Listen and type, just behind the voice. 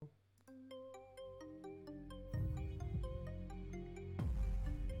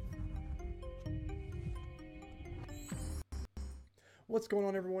What's going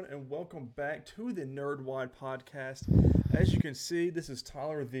on, everyone, and welcome back to the Nerdwide Podcast. As you can see, this is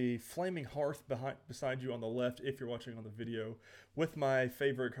Tyler, the flaming hearth beside you on the left, if you're watching on the video, with my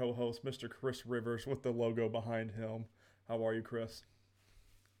favorite co-host, Mr. Chris Rivers, with the logo behind him. How are you, Chris?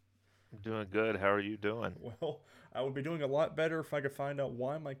 I'm doing good. How are you doing? Well, I would be doing a lot better if I could find out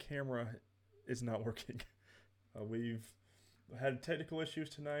why my camera is not working. We've had technical issues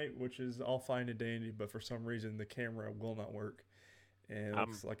tonight, which is all fine and dandy, but for some reason the camera will not work. And it I'm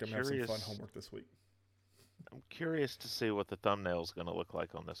looks like I'm gonna have some fun curious. homework this week. I'm curious to see what the thumbnail's going to look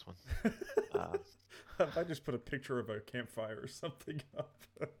like on this one. Uh, If I just put a picture of a campfire or something up.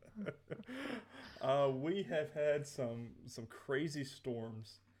 We have had some crazy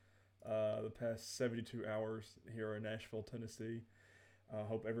storms the past 72 hours here in Nashville, Tennessee. I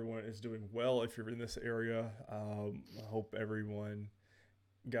hope everyone is doing well if you're in this area. I hope everyone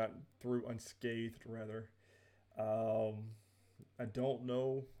got through unscathed, rather. Um, I don't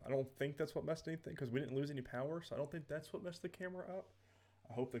know. I don't think that's what messed anything because we didn't lose any power, so I don't think that's what messed the camera up.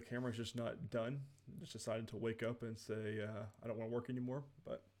 I hope the camera's just not done. Just decided to wake up and say, I don't want to work anymore,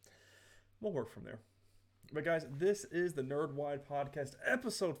 but we'll work from there. But guys, this is the Nerdwide Podcast,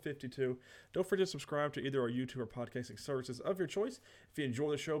 episode 52. Don't forget to subscribe to either our YouTube or podcasting services of your choice. If you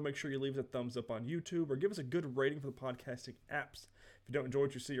enjoy the show, make sure you leave us a thumbs up on YouTube or give us a good rating for the podcasting apps. If you don't enjoy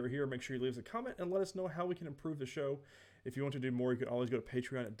what you see or hear, make sure you leave us a comment and let us know how we can improve the show. If you want to do more, you can always go to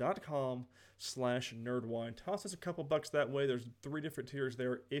patreon.com/nerdwine. Toss us a couple bucks that way. There's 3 different tiers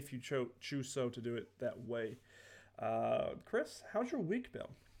there if you choose so to do it that way. Chris, how's your week been?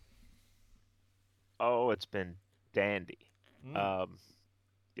 oh, it's been dandy. Mm. Um,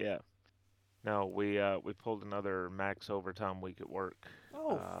 yeah. No, we pulled another max overtime week at work.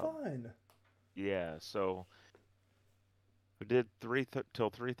 Oh, Um, fun. yeah, so we did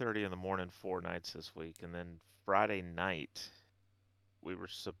till 3:30 in the morning 4 nights this week, and then Friday night we were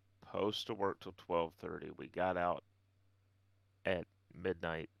supposed to work till 12:30. We got out at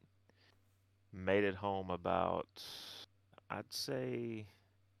midnight, made it home about, I'd say,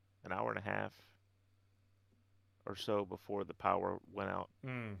 an hour and a half or so before the power went out,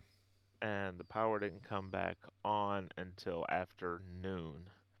 Mm. and the power didn't come back on until after noon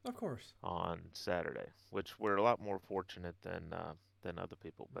Of course. on Saturday, which we're a lot more fortunate than other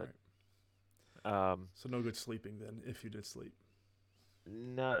people. But Right. um, So no good sleeping then, if you did sleep.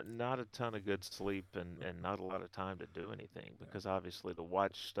 not a ton of good sleep and not a lot of time to do anything Yeah. because obviously to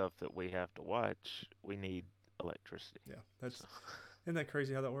watch stuff that we have to watch, we need electricity. Yeah. That's So isn't that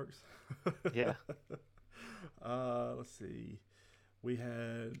crazy how that works? yeah, Let's see. We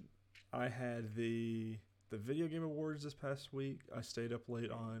had I had the video game awards this past week. I stayed up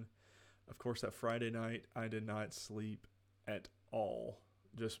late on. Of course, that Friday night I did not sleep at all,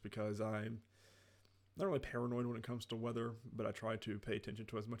 just because I'm not really paranoid when it comes to weather, but I try to pay attention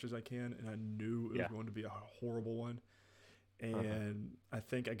to as much as I can, and I knew it was yeah, going to be a horrible one. uh-huh, And I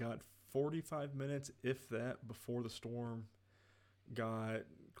think I got 45 minutes, if that, before the storm got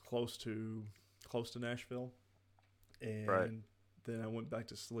close to close to Nashville, right. and then I went back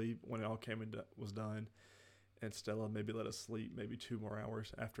to sleep when it all came and was done. And Stella maybe let us sleep maybe 2 more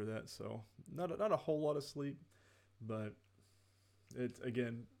hours after that. So not a whole lot of sleep, but it's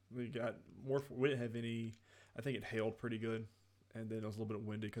again we got more. We didn't have any. I think it hailed pretty good, and then it was a little bit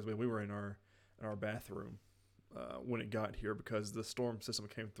windy because we were in our bathroom when it got here because the storm system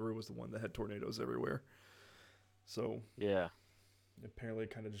that came through was the one that had tornadoes everywhere. So Yeah, apparently,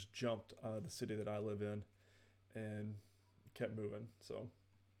 it kind of just jumped the city that I live in and kept moving. So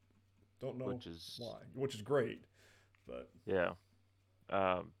don't know which is why, which is great, but yeah.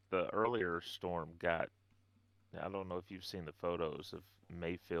 The earlier storm got, I don't know if you've seen the photos of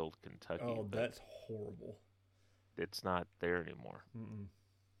Mayfield, Kentucky, oh, but that's horrible. it's not there anymore. Mm-mm.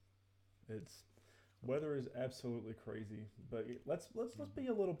 It's weather is absolutely crazy, but let's Mhm. be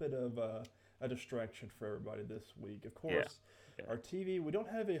a little bit of a distraction for everybody this week. Of Yeah, course, yeah. our TV. We don't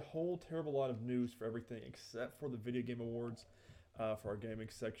have a whole terrible lot of news for everything except for the video game awards for our gaming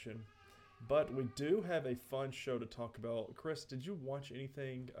section. But we do have a fun show to talk about. Chris, did you watch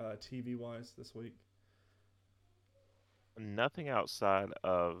anything TV wise this week? Nothing outside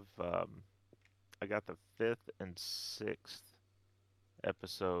of, I got the fifth and sixth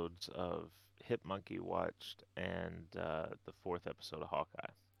episodes of Hip Monkey watched and the fourth episode of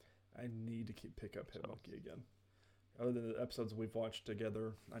Hawkeye. I need to pick up So, Hitmonkey again. Other than the episodes we've watched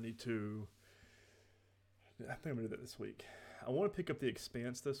together, I need to. I think I'm gonna do that this week. I want to pick up The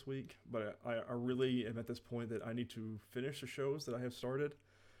Expanse this week, but I really am at this point that I need to finish the shows that I have started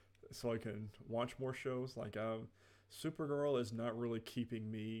so I can watch more shows. Like Supergirl is not really keeping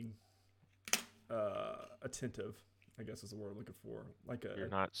me attentive. I guess is the word I'm looking for. Like You're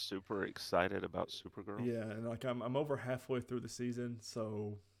not super excited about Supergirl? yeah, and like I'm over halfway through the season,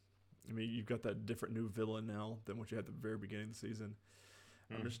 so I mean you've got that different new villain now than what you had at the very beginning of the season.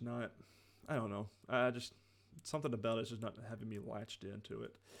 I'm Hmm. just not. I don't know. I just something about it's just not having me latched into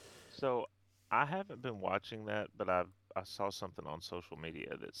it. So I haven't been watching that, but I saw something on social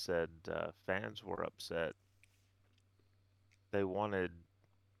media that said fans were upset. They wanted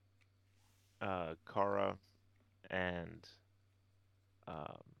Kara and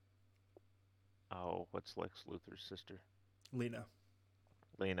um, oh, what's Lex Luthor's sister? Lena.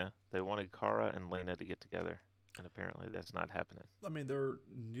 Lena. They wanted Kara and Lena to get together, and apparently that's not happening. I mean, they're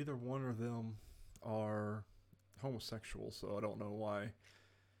neither one of them are homosexual, so I don't know why.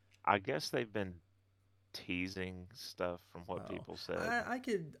 I guess they've been teasing stuff from what Oh, people said. I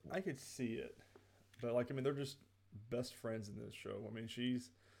could see it, but like I mean, they're just best friends in this show. I mean,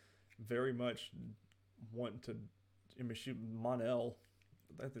 she's very much wanting to. I mean, she Monel,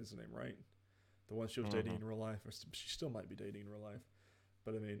 that is the name, right? The one she was dating Hmm. in real life, or she still might be dating in real life.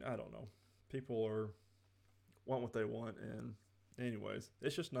 But I mean, I don't know. People are want what they want, and anyways,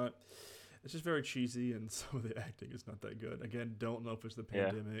 it's just not. It's just very cheesy, and some of the acting is not that good. Again, don't know if it's the Yeah.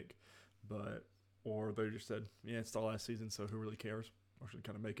 pandemic, but or they just said, yeah, it's the last season, so who really cares? Or should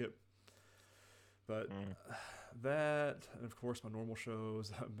kind of make it. But Mm. that, and of course, my normal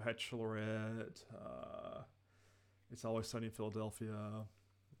shows, Bachelorette, It's Always Sunny in Philadelphia,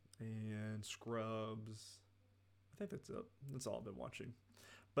 and Scrubs. I think that's it. That's all I've been watching.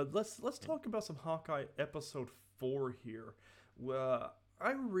 But let's talk about some Hawkeye episode 4 here.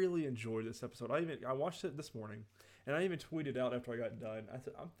 I really enjoyed this episode. I watched it this morning, and I even tweeted out after I got done. I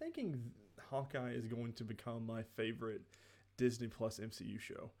said I'm thinking Hawkeye is going to become my favorite Disney Plus MCU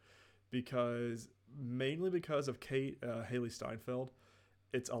show because mainly because of Kate Haley Steinfeld.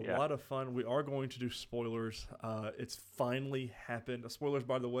 It's a Yeah. lot of fun. We are going to do spoilers. It's finally happened. Spoilers,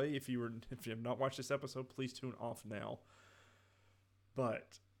 by the way. If you have not watched this episode, please tune off now.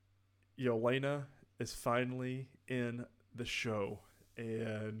 But Yelena is finally in the show,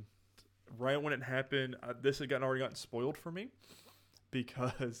 and right when it happened, this had already gotten spoiled for me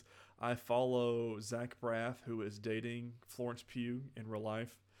because I follow Zach Braff, who is dating Florence Pugh in real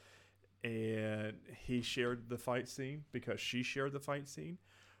life, and he shared the fight scene because she shared the fight scene,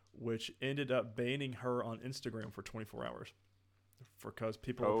 which ended up banning her on Instagram for 24 hours because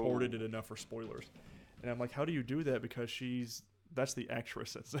people reported it Oh, enough for spoilers. And I'm like, how do you do that? Because that's the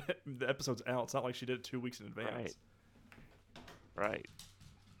actress. The episode's out. It's not like she did it 2 weeks in right, advance. right.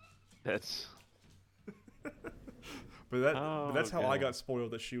 That's But that's oh how I god. got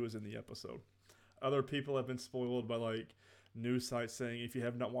spoiled that she was in the episode. Other people have been spoiled by like news sites saying if you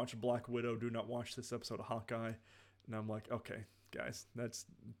have not watched Black Widow, do not watch this episode of Hawkeye. And I'm like, okay, guys, that's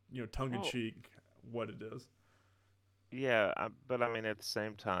tongue in Well, cheek what it is. yeah, but I mean at the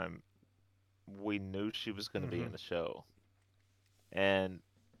same time, we knew she was going to be Mm-hmm. in the show, and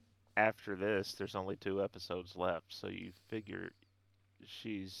after this, there's only 2 episodes left, so you figure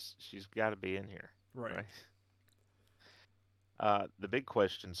she's got to be in here, Right. right? The big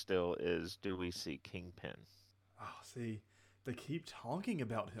question still is, do we see Kingpin? Oh, see, they keep talking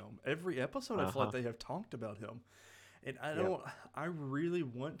about him every episode. I feel like Uh-huh. they have talked about him, and I Yep. don't. I really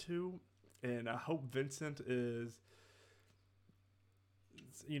want to, and I hope Vincent is.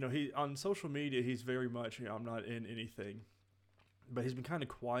 He on social media. He's very much. I'm not in anything, but he's been kind of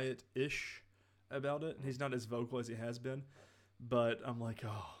quiet-ish about it. He's not as vocal as he has been, but I'm like,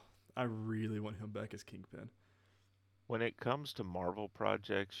 oh, I really want him back as Kingpin. When it comes to Marvel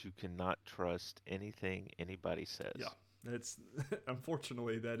projects, you cannot trust anything anybody Yeah, says. that's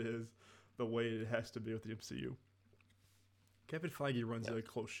unfortunately that is the way it has to be with the MCU. Kevin Feige runs Yep. a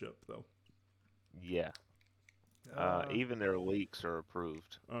close ship, though. Yeah. Uh, Even their leaks are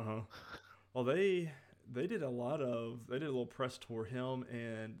approved. uh huh. Well, they did a little press tour. Him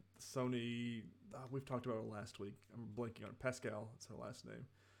and Sony. We've talked about it last week. I'm blanking on Pascal. That's her last name.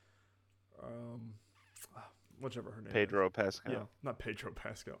 Um, ah, whichever her name is. Pedro Yeah, Pascal. not Pedro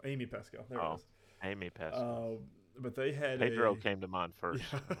Pascal. Amy Pascal. There it Oh, is. Amy Pascal. Uh, but they had Pedro a came to mind first.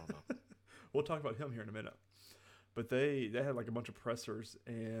 yeah. I don't know. We'll talk about him here in a minute. But they had like a bunch of pressers,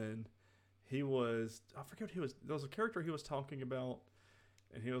 and he was I forget what he was. There was a character he was talking about,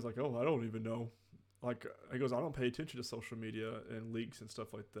 and he was like, "Oh, I don't even know." Like he goes, "I don't pay attention to social media and leaks and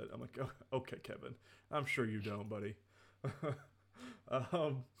stuff like that." I'm like, oh, "Okay, Kevin, I'm sure you don't, buddy."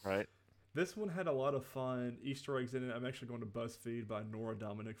 um, Right? this one had a lot of fun Easter eggs in it. I'm actually going to BuzzFeed by Nora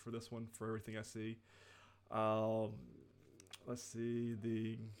Dominic for this one for everything I see. Um, let's see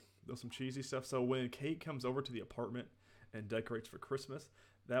there's some cheesy stuff. So when Kate comes over to the apartment and decorates for Christmas,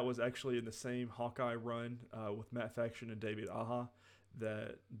 That was actually in the same Hawkeye run with Matt Faction and David Aja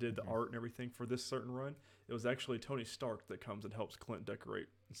that did the Mhm. art and everything for this certain run. It was actually Tony Stark that comes and helps Clint decorate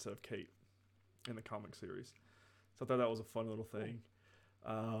instead of Kate in the comic series. So I thought that was a fun little thing.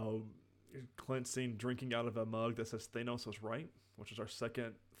 Um, Clint seen drinking out of a mug that says Thanos was right, which is our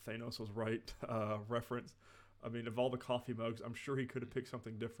second Thanos was right reference. I mean, of all the coffee mugs, I'm sure he could have picked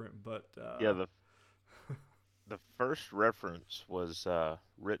something different, but Yeah, the first reference was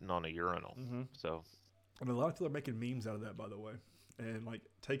written on a urinal. mm-hmm. So And a lot of people are making memes out of that, by the way, and like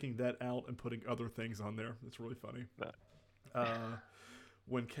taking that out and putting other things on there. It's really funny. that, Uh,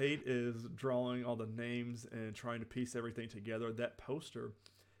 when Kate is drawing all the names and trying to piece everything together, that poster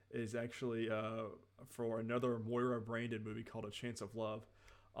is actually for another Moira Brandon movie called A Chance of Love.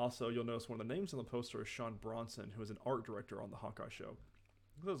 Also, you'll notice one of the names on the poster is Sean Bronson, who is an art director on the Hawkeye show.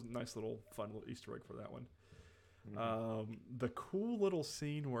 That was a nice little fun little Easter egg for that one. The cool little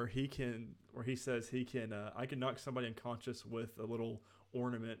scene where he says he can, I can knock somebody unconscious with a little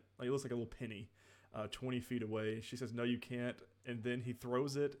ornament, like it looks like a little penny, 20 feet away. She says, "No, you can't," and then he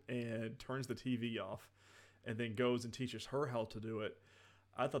throws it and turns the TV off, and then goes and teaches her how to do it.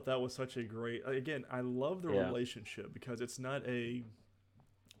 I thought that was such a great. Again, I love the yeah, relationship because it's not a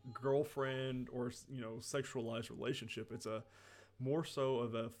girlfriend or sexualized relationship. It's a more so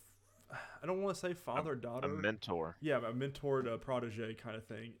of a, I don't want to say a, father a daughter. mentor. Yeah, a mentor to a protege kind of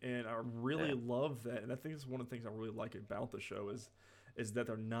thing, and I really Yeah, love that. And I think it's one of the things I really like about the show is that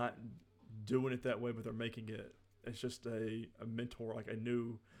they're not doing it that way, but they're making it. It's just a mentor, like a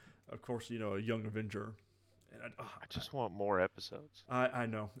new, of course, a young Avenger. And I just want more episodes. I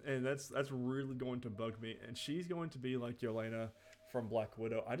know, and that's really going to bug me. And she's going to be like Yelena from Black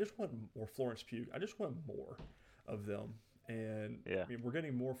Widow. I just want more Florence Pugh. I just want more of them. And Yeah. I mean, we're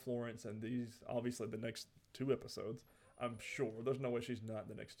getting more Florence, and these obviously the next two episodes. I'm sure there's no way she's not in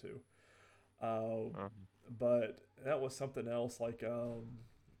the next two. Um, Uh, but that was something else. Like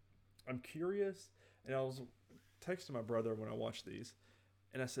I'm curious, and I was texting my brother when I watched these,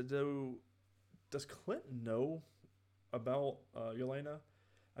 and I said, does Clint know about Yelena?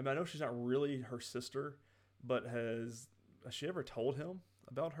 I mean, I know she's not really her sister, but has she ever told him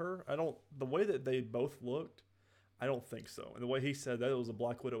about her? I don't. The way that they both looked, I don't think so. And the way he said that it was a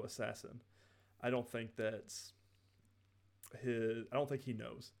Black Widow assassin, I don't think that's his. I don't think he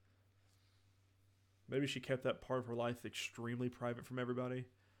knows. Maybe she kept that part of her life extremely private from everybody,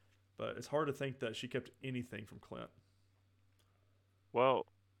 but it's hard to think that she kept anything from Clint. well,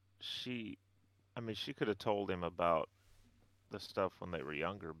 she, I mean, she could have told him about the stuff when they were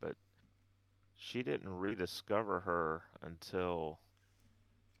younger, but she didn't rediscover her until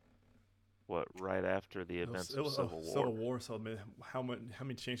what, right after the events It of was a Civil Civil War. War, so I mean, how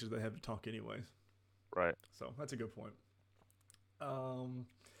many chances do they have to talk anyways? Right. So that's a good point. Um,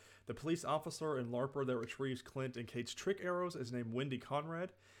 the police officer and LARPer that retrieves Clint and Kate's trick arrows is named Wendy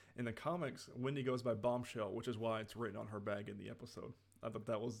Conrad. In the comics, Wendy goes by Bombshell, which is why it's written on her bag in the episode. I thought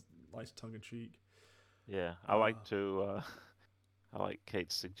that was nice tongue in cheek. Yeah. Uh, I like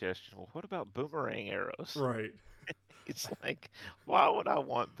Kate's suggestion. Well, what about boomerang arrows? right. It's like, why would I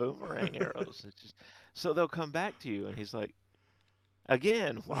want boomerang arrows? It's just so they'll come back to you. And he's like,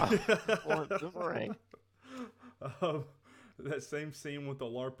 again, why would I want boomerang? um, that same scene with the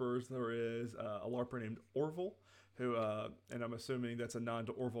LARPers, there is a LARPer named Orville, who, and I'm assuming that's a nod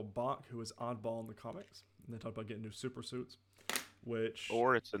to Orville Bach, who is Oddball in the comics. And they talk about getting new super suits, which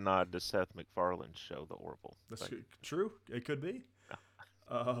Or it's a nod to Seth MacFarlane's show, The Orville. that's Like, true. It could be. yeah.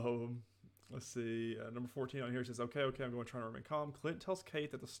 Um, let's see. Number 14 on here says, okay, I'm going to try to remain calm. Clint tells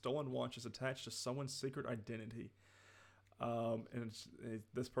Kate that the stolen watch is attached to someone's secret identity.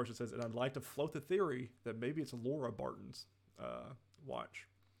 This person says, and I'd like to float the theory that maybe it's Laura Barton's watch.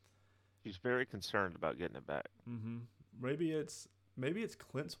 She's very concerned about getting it back. Mm-hmm. Maybe it's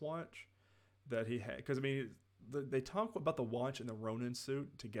Clint's watch that he had. Because, I mean, they talk about the watch and the Ronin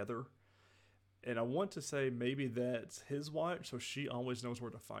suit together. And I want to say maybe that's his watch, so she always knows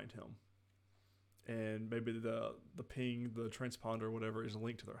where to find him. And maybe the ping, the transponder, whatever, is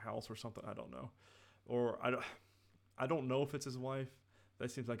linked to their house or something. I don't know. Or I don't know if it's his wife.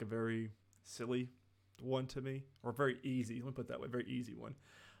 That seems like a very silly one to me, or very easy. Let me put it that way, very easy one.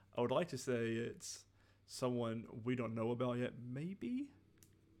 I would like to say it's someone we don't know about yet, maybe,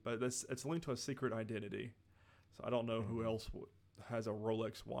 but it's linked to a secret identity. So I don't know who else has a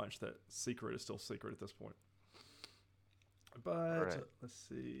Rolex watch that secret is still secret at this point. But Right. let's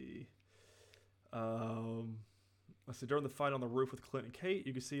see. Let's see. During the fight on the roof with Clint and Kate,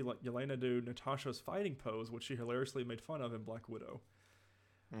 you can see like Yelena do Natasha's fighting pose, which she hilariously made fun of in Black Widow.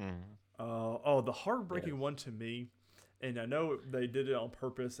 Mm. The heartbreaking Yes. one to me and I know they did it on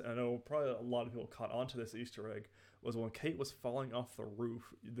purpose. And I know probably a lot of people caught on to this Easter egg was when Kate was falling off the roof.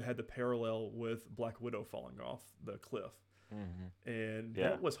 They had the parallel with Black Widow falling off the cliff, and Yeah.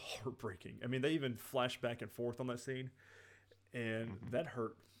 that was heartbreaking. I mean, they even flashed back and forth on that scene, and hmm that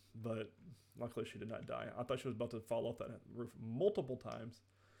hurt. But luckily, she did not die. I thought she was about to fall off that roof multiple times,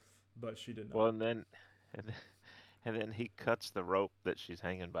 but she did Well, not. and then, and then he cuts the rope that she's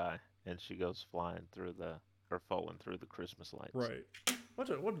hanging by, and she goes flying through the or falling through the Christmas lights. Right. What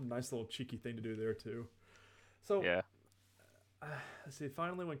a nice little cheeky thing to do there too. So Yeah. uh, let's see.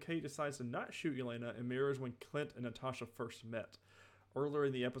 Finally, when Kate decides to not shoot Elena, it mirrors when Clint and Natasha first met. Earlier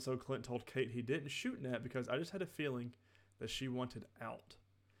in the episode, Clint told Kate he didn't shoot Nat because I just had a feeling that she wanted out.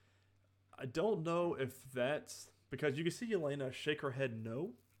 I don't know if that's because you can see Elena shake her head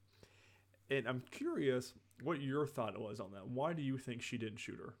no, and I'm curious what your thought was on that. Why do you think she didn't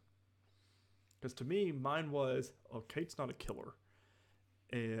shoot her? Because to me, mine was, oh, Kate's not a killer,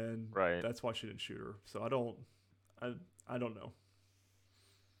 and Right. that's why she didn't shoot her. So I, I don't know.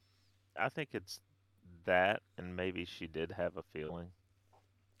 I think it's that, and maybe she did have a feeling.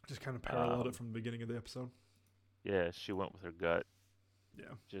 Just kind of paralleled it Um, from the beginning of the episode. yeah, she went with her gut,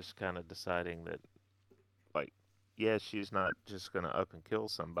 Yeah, just kind of deciding that, like, yeah, she's not just gonna up and kill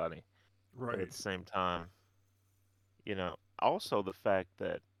somebody, but at right. the same time, also the fact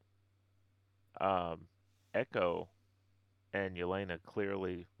that um, Echo and Yelena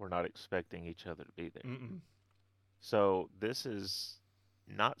clearly were not expecting each other to be there. Mm-mm. So this is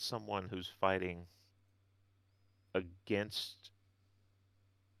not someone who's fighting against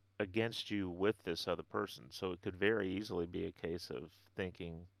against you with this other person. So it could very easily be a case of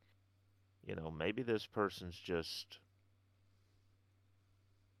thinking, maybe this person's just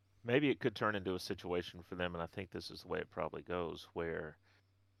maybe it could turn into a situation for them, and I think this is the way it probably goes, where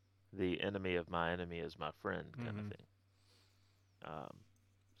the enemy of my enemy is my friend kind of Mm-hmm. thing. Um,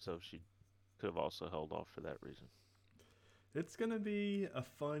 so she could have also held off for that reason. It's gonna be a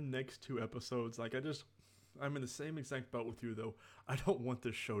fun next two episodes. I'm in the same exact boat with you though. I don't want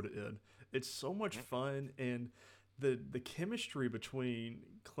this show to end. It's so much Mm. fun, and the chemistry between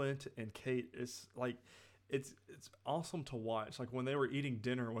Clint and Kate is like, it's awesome to watch. Like when they were eating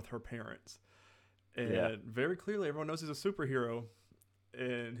dinner with her parents, Yeah, and very clearly everyone knows he's a superhero,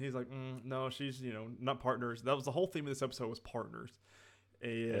 and he's like, no, she's not partners. That was the whole theme of this episode was partners, yeah.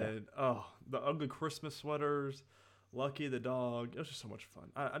 and oh, the ugly Christmas sweaters, Lucky the dog. It was just so much fun.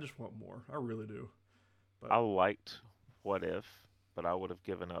 I just want more. I really do. But I liked What If, but I would have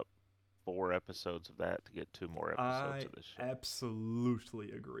given up 4 episodes of that to get 2 more episodes I of this show.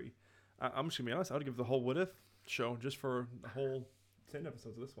 absolutely agree. I'm just gonna be honest. I would give the whole What If show just for the whole 10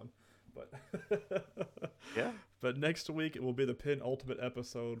 episodes of this one. But Yeah. but next week it will be the penultimate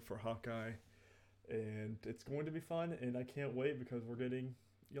episode for Hawkeye, and it's going to be fun. And I can't wait because we're getting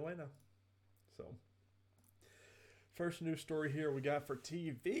Yelena. So first news story here we got for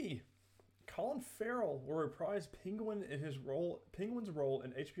TV. Colin Farrell will reprise Penguin's role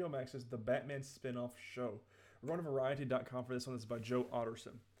in HBO Max's The Batman spin-off show. We're going to Variety.com for this one. This is by Joe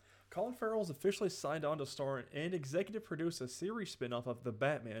Otterson. Colin Farrell has officially signed on to star and executive produce a series spin-off of The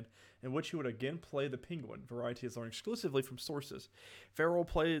Batman, in which he would again play the Penguin. Variety has learned exclusively from sources. Farrell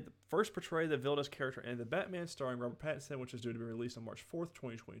first portrayed the villainous character in The Batman, starring Robert Pattinson, which is due to be released on March 4th,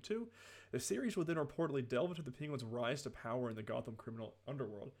 2022. The series would then reportedly delve into the Penguin's rise to power in the Gotham criminal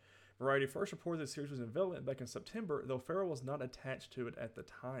underworld. Variety first reported the series was in development back in September, though Farrell was not attached to it at the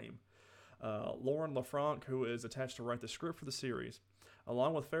time. Lauren LaFranc, who is attached to write the script for the series,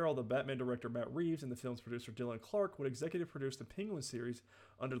 along with Farrell, the Batman director Matt Reeves and the film's producer Dylan Clark would executive produce the Penguin series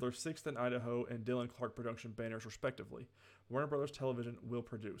under their Sixth and Idaho and Dylan Clark production banners, respectively. Warner Brothers Television will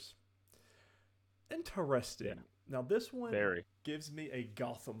produce. Interesting. Yeah. Now, this one Very. gives me a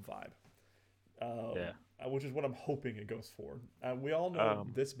Gotham vibe, Yeah. which is what I'm hoping it goes for. We all know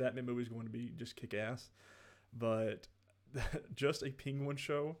Um, this Batman movie is going to be just kick ass, but just a Penguin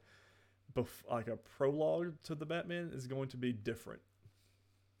show, like a prologue to the Batman, is going to be different.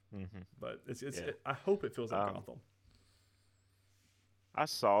 hmm But Yeah. I hope it feels like Um, Gotham. I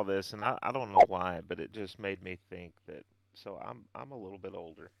saw this, and I don't know why, but it just made me think that. So I'm a little bit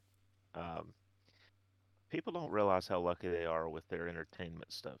older. Um, People don't realize how lucky they are with their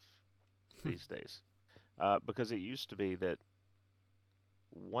entertainment stuff these days. Because it used to be that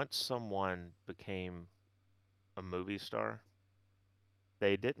once someone became a movie star,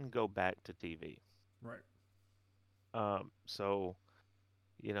 they didn't go back to TV. Right. So,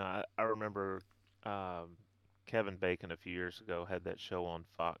 I remember um, Kevin Bacon a few years ago had that show on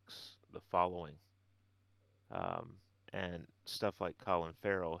Fox, The Following. Um, and stuff like Colin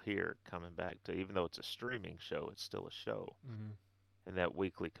Farrell here coming back to, even though it's a streaming show, it's still a show, Mm-hmm. and that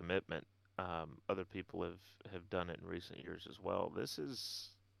weekly commitment. Other people have done it in recent years as well. This is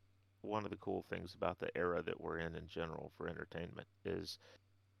one of the cool things about the era that we're in general for entertainment is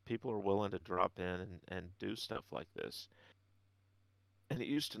people are willing to drop in and do stuff like this. And it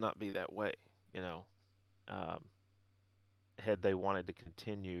used to not be that way, you know. Um, had they wanted to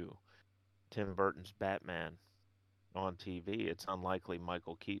continue Tim Burton's Batman on TV, it's unlikely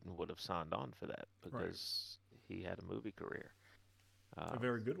Michael Keaton would have signed on for that Right. because he had a movie career. A Um,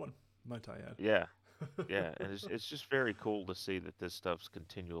 very good one, might I yeah, add. yeah, and it's just very cool to see that this stuff's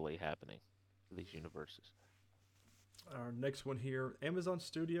continually happening, these universes. Our next one here, Amazon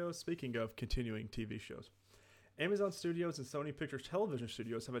Studios. Speaking of continuing TV shows, Amazon Studios and Sony Pictures Television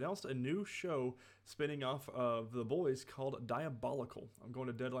Studios have announced a new show spinning off of The Boys called Diabolical. I'm going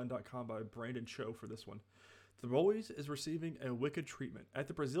to Deadline.com by Brandon Cho for this one. The Boys is receiving a wicked treatment. At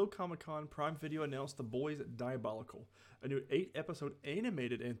the Brazil Comic Con, Prime Video announced The Boys Diabolical, a new 8-episode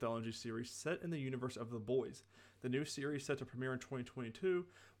animated anthology series set in the universe of The Boys. The new series, set to premiere in 2022,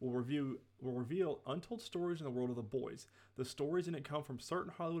 will reveal untold stories in the world of The Boys. The stories in it come from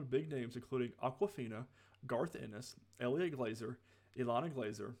certain Hollywood big names, including Aquafina, Garth Ennis, Elliot Glazer, Ilana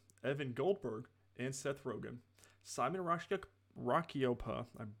Glazer, Evan Goldberg, and Seth Rogen. Simon Rakiopa,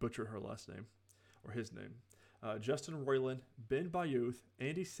 I butchered her last name, or his name, Justin Roiland, Ben Bayouth,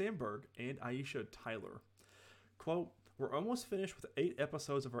 Andy Samberg, and Aisha Tyler. Quote, we're almost finished with 8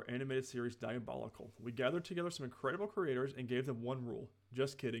 episodes of our animated series Diabolical. We gathered together some incredible creators and gave them one rule.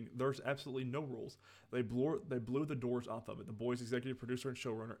 Just kidding. There's absolutely no rules. They blew the doors off of it, the Boys' executive producer and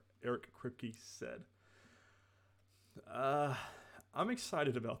showrunner Eric Kripke said. Uh, I'm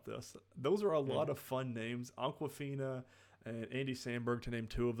excited about this. Those are a lot Hmm. of fun names. Aquafina and Andy Samberg, to name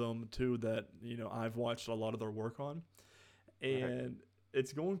two of them, two that I've watched a lot of their work on, Right. and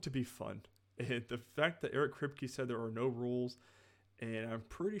it's going to be fun. And the fact that Eric Kripke said there are no rules, and I'm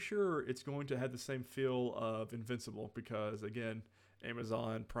pretty sure it's going to have the same feel of Invincible because again,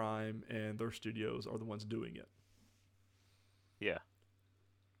 Amazon Prime and their studios are the ones doing it. Yeah.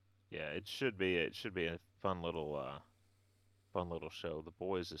 Yeah, it should be a fun little show. The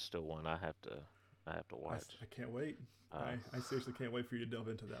Boys is still one I have to watch. I can't wait. Uh, I seriously can't wait for you to delve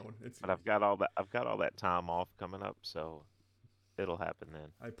into that one. It's but I've got all that time off coming up, so it'll happen then.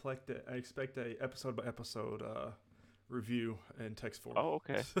 I expect a episode by episode review in text form. Oh,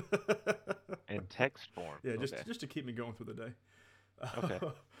 okay. In text form. Yeah, Okay. just to keep me going through the day. Okay.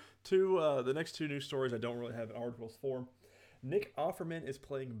 The next two news stories I don't really have articles for. Nick Offerman is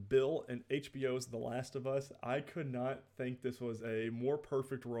playing Bill in HBO's The Last of Us. I could not think this was a more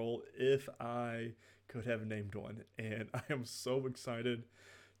perfect role if I could have named one. And I am so excited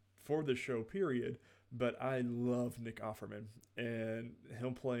for the show, period. But I love Nick Offerman and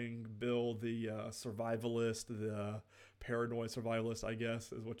him playing Bill, the survivalist, the paranoid survivalist, I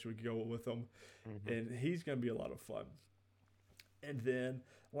guess, is what you would go with him. Hmm. And he's going to be a lot of fun. And then,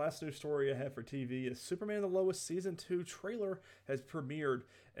 last news story I have for TV is Superman the Lois Season 2 trailer has premiered,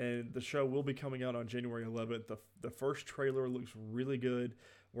 and the show will be coming out on January 11th. The first trailer looks really good.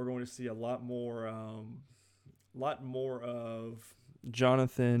 We're going to see a lot more of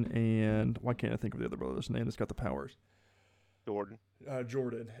Jonathan and why can't I think of the other brother's name that's got the powers? Jordan.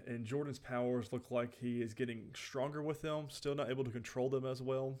 Jordan. And Jordan's powers look like he is getting stronger with them, still not able to control them as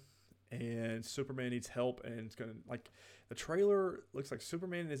well. And Superman needs help, and it's gonna like the trailer looks like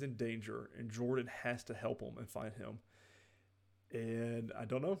Superman is in danger, and Jordan has to help him and find him. And I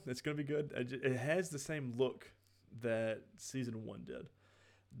don't know, it's gonna be good. It has the same look that season 1 did,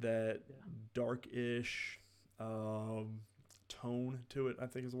 that Yeah. dark-ish tone to it. I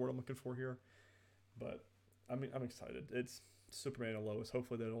think is the word I'm looking for here. But I'm excited. It's Superman and Lois.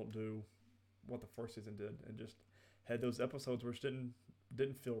 Hopefully they don't do what the first season did and just had those episodes where it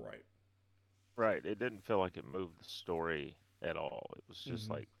didn't feel right. Right. It didn't feel like it moved the story at all. It was just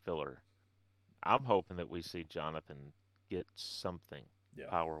Mm-hmm. like filler. I'm hoping that we see Jonathan get something Yeah,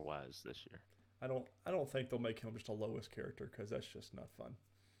 power wise this year. I don't think they'll make him just a Lois character because that's just not fun,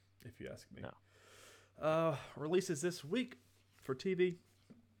 if you ask me. No. Releases this week for TV.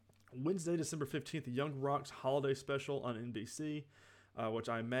 Wednesday, December 15th, Young Rock's holiday special on NBC, which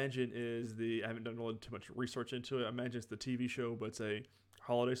I imagine is I haven't done really too much research into it. I imagine it's the TV show, but it's a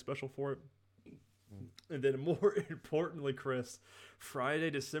holiday special for it. Mm. And then, more importantly, Chris,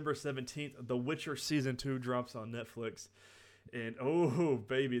 Friday, December 17th, The Witcher Season 2 drops on Netflix. And oh,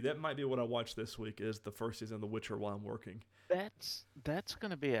 baby, that might be what I watch this week is the first season of The Witcher while I'm working. That's going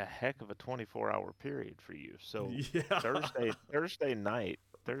to be a heck of a 24-hour period for you. So Yeah. Thursday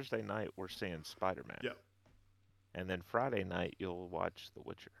night we're seeing Spider-Man. Yep. and then Friday night you'll watch The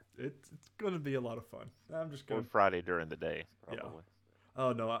Witcher, It's gonna be a lot of fun. I'm just or gonna Friday during the day, yeah. probably.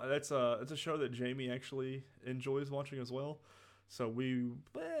 Oh no, that's it's a show that Jamie actually enjoys watching as well. So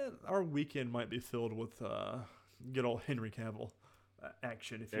our weekend might be filled with good old Henry Cavill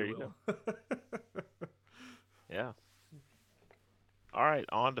action, if There you you go. will. Yeah. All right,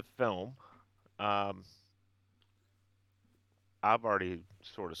 on to film. Um, I've already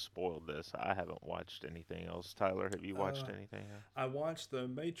sort of spoiled this. I haven't watched anything else. Tyler, have you uh, watched anything else? I watched the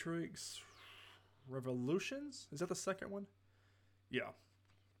Matrix Revolutions. Is that the second one? Yeah.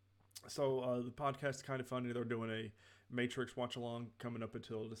 So the podcast is kind of funny. They're doing a Matrix watch along coming up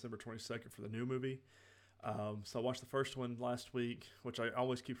until December 22nd for the new movie. So I watched the first one last week, which I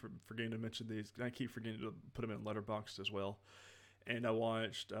always keep forgetting to mention these. I keep forgetting to put them in Letterboxd as well. And I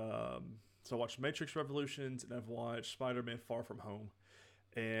watched Matrix Revolutions, and I've watched Spider-Man: Far From Home.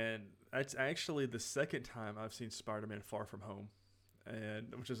 And that's actually the second time I've seen Spider-Man: Far From Home,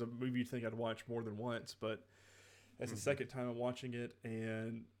 and which is a movie you'd think I'd watch more than once, but that's the Hmm. second time I'm watching it.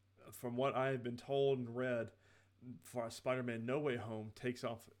 And from what I have been told and read, for Spider-Man: No Way Home takes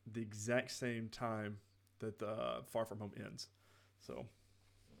off the exact same time that the Far From Home ends. So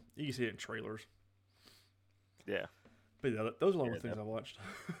you can see it in trailers. Yeah. But yeah, those are all the Yeah. things I watched.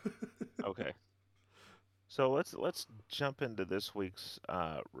 Okay. So let's jump into this week's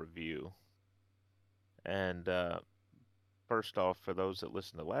review. And first off, for those that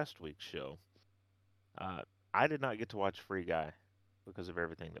listened to last week's show, uh, I did not get to watch Free Guy because of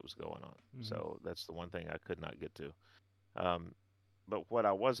everything that was going on. Mm-hmm. So that's the one thing I could not get to. Um, but what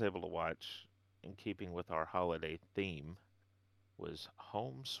I was able to watch, in keeping with our holiday theme, was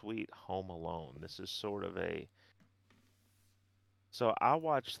Home Sweet Home Alone. This is sort of a. So I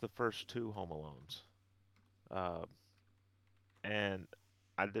watched the first two Home Alones, uh, and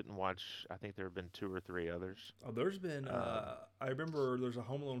I didn't watch. I think there have been two or three others. Oh, there's been. Um, I remember there's a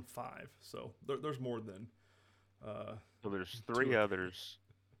Home Alone 5, so there's more than uh, so there's two three or three. others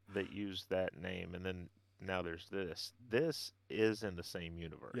that use that name, and then now there's this. This is in the same Yes,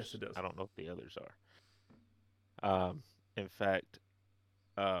 universe. it does. I don't know if the others are. In fact,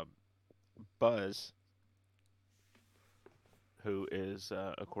 um, Buzz, who is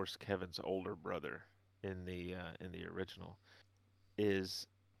of course Kevin's older brother in the original, is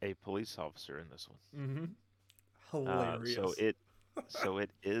a police officer in this one. Mm-hmm. Uh, so Hilarious. it so it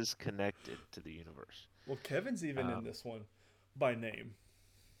is connected to the universe Well, Kevin's even uh, in this one by name.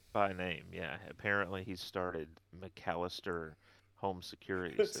 by name. Yeah, apparently he started McAllister Home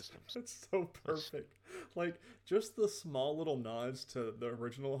Security It's Systems. it's so Which, perfect. Like just the small little nods to the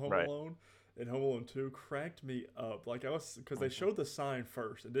original Home right. Alone and Home Alone 2 cracked me up. Like I was because they Hmm. showed the sign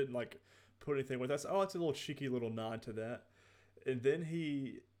first and didn't like put anything with us. Oh, it's a little cheeky little nod to that. And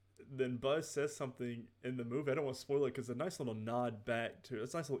then Buzz says something in the movie. I don't want to spoil it because a nice little nod back to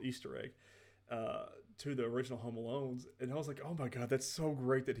it's a nice little Easter egg uh, to the original Home Alones. And I was like, oh my god, that's so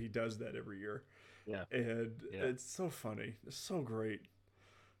great that he does that every year. Yeah, And yeah. it's so funny. It's so great.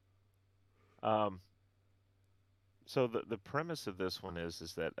 Um, so the premise of this one is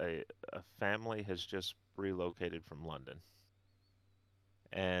that a family has just relocated from London,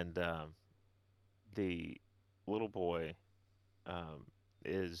 and the little boy um,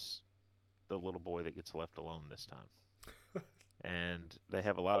 is the little boy that gets left alone this time. And they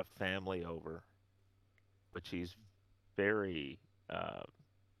have a lot of family over, which he's very uh,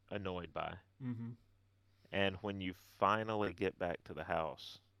 annoyed by. Mm-hmm. And when you finally get back to the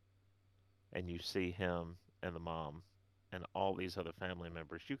house and you see him and the mom and all these other family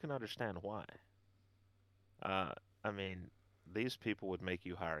members, you can understand why. Uh, I mean, these people would make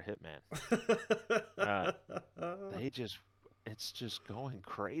you hire a hitman. Uh, they just, it's just going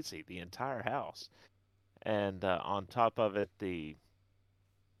crazy, the entire house. And on top of it, the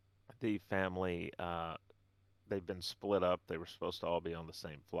family they've been split up. They were supposed to all be on the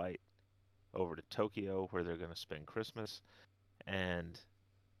same flight over to Tokyo where they're going to spend Christmas, and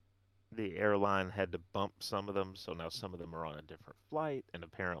the airline had to bump some of them, so now some of them are on a different flight. And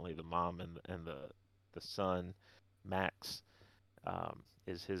apparently, the mom and the son, Max,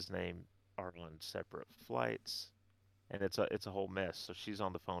 is his name, are on separate flights, and it's a whole mess. So she's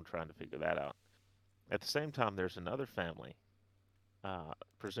on the phone trying to figure that out. At the same time, there's another family,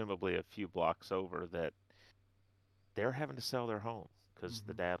 presumably a few blocks over, that they're having to sell their home because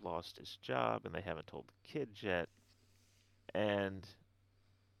the Mm-hmm. dad lost his job and they haven't told the kids yet. And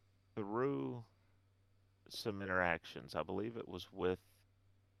through some interactions, I believe it was with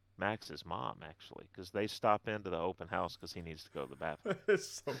Max's mom actually, because they stop into the open house because he needs to go to the bathroom,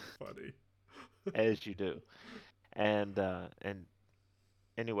 It's so funny. as you do. And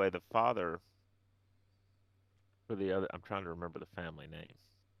anyway, the father, For the other, I'm trying to remember the family name,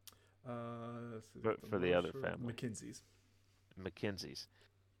 Let's see, but the for the other Marshall family, Mackenzies. Mackenzies.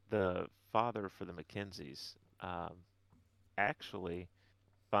 The father for the Mackenzies actually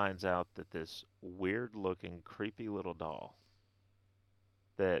finds out that this weird looking, creepy little doll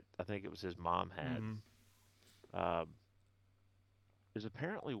that I think it was his mom had Mm-hmm. um, is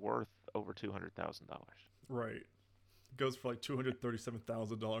apparently worth over $200,000. Right. Goes for like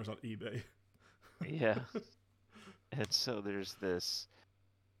 $237,000 on eBay. Yeah. And so there's this,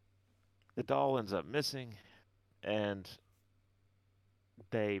 the doll ends up missing, and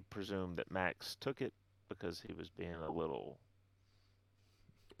they presume that Max took it because he was being a little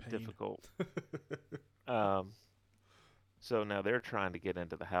Pain. difficult. Um, so now they're trying to get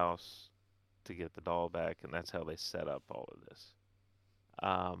into the house to get the doll back, and that's how they set up all of this.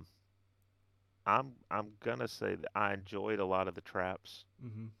 Um, I'm gonna say that I enjoyed a lot of the traps.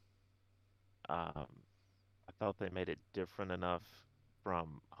 Mm-hmm. Um, I thought they made it different enough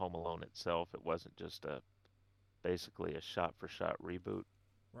from Home Alone itself. It wasn't just a basically a shot for shot reboot.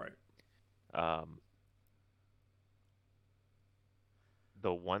 Right. Um,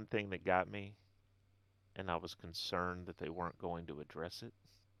 the one thing that got me, and I was concerned that they weren't going to address it,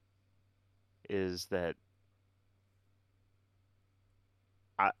 is that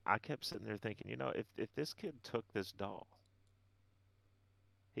I kept sitting there thinking, if this kid took this doll,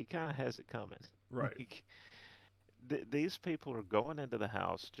 he kind of has it coming. Right. Like, these people are going into the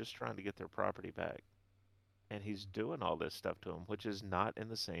house just trying to get their property back, and he's doing all this stuff to them, which is not in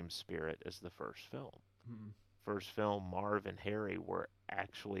the same spirit as the first film. Mm-hmm. First film, Marv and Harry were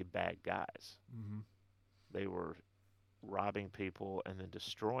actually bad guys. Mm-hmm. They were robbing people and then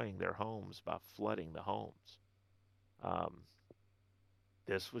destroying their homes by flooding the homes. Um,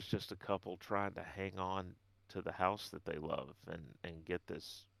 this was just a couple trying to hang on to the house that they love and get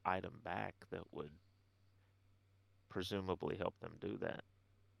this item back that would presumably help them do that.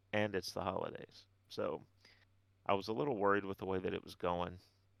 And it's the holidays. So I was a little worried with the way that it was going.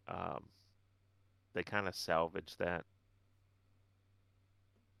 Um, they kind of salvaged that.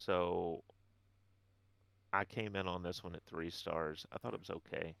 So I came in on this one at 3 stars. I thought it was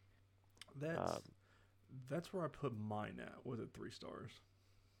okay. That's Um, that's where I put mine at. Was it 3 stars?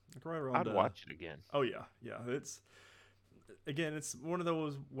 Like right around I'd watch it again. Oh yeah, yeah. It's again, it's one of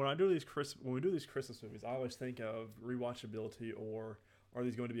those when I do these when we do these Christmas movies, I always think of rewatchability or are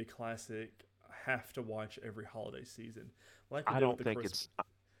these going to be a classic? Have to watch every holiday season, like we I did with don't the think Christmas. it's Go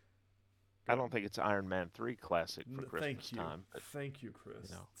I ahead. don't think it's Iron Man 3 classic for Christmas Thank you, time, but thank you, you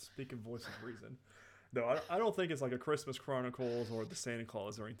Chris. know. Speaking voice of reason. No, I don't think it's like a Christmas Chronicles or the Santa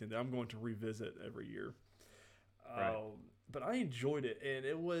Claus or anything that I'm going to revisit every year. Right. But I enjoyed it, and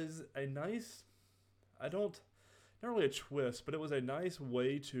it was a nice. I don't not really a twist, but it was a nice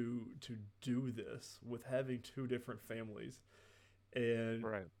way to do this with having two different families, and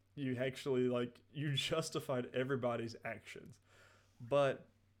Right. you actually like you justified everybody's actions. But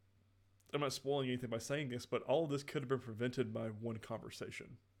I'm not spoiling anything by saying this, but all of this could have been prevented by one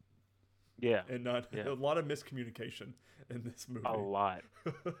conversation Yeah. and not Yeah. a lot of miscommunication in this A movie. lot.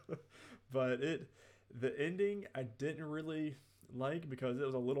 But the ending I didn't really like because it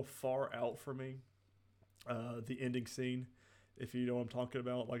was a little far out for me. The ending scene, if you know what I'm talking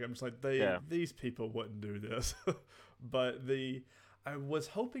about, like I'm just like Yeah. these people wouldn't do this. But I was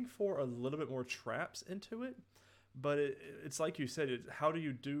hoping for a little bit more traps into it, but it's like you said, how do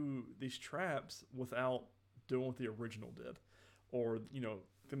you do these traps without doing what the original did, or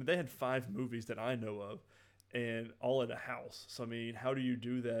I mean, they had 5 movies that I know of, and all at a house. So I mean, how do you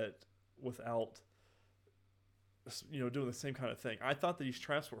do that without doing the same kind of thing? I thought these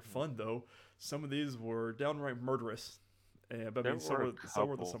traps were fun though. Some of these were downright murderous, but I There mean, so were a were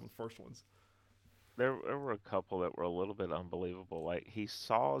couple. some of the first ones. There were a couple that were a little bit unbelievable. Like he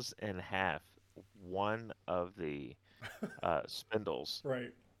saws in half one of the spindles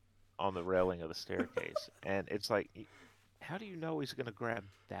Right, on the railing of the staircase, and it's like, how do you know he's going to grab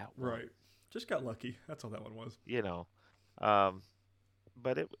that one? right. Just got lucky. That's all that one was. You know. Um,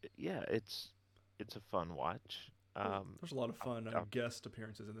 but yeah, it's a fun watch. There's a lot of I, fun I, guest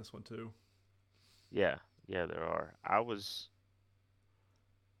appearances in this one too. yeah, yeah, there are. I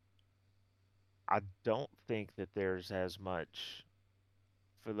don't think that there's as much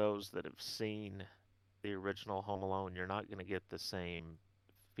for those that have seen the original Home Alone. You're not going to get the same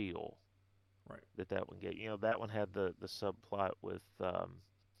feel Right. that that one get. That one had the subplot with the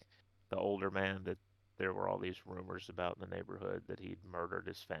older man that there were all these rumors about in the neighborhood that he'd murdered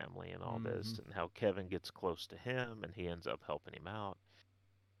his family and all Mm-hmm. this, and how Kevin gets close to him and he ends up helping him out.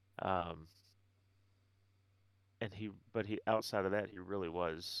 Um, but he outside of that, he really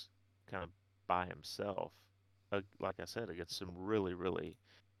was kind of by himself. like I said, against some really, really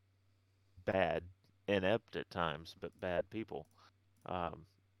bad, inept at times, but bad people. Um,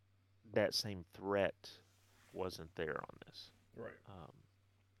 that same threat wasn't there on this. Right. Um,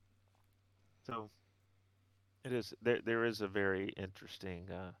 so it is there is a very interesting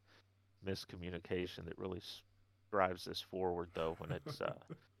miscommunication that really drives this forward, though, when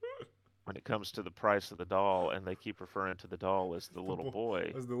it comes to the price of the doll, and they keep referring to the doll as the The little boy,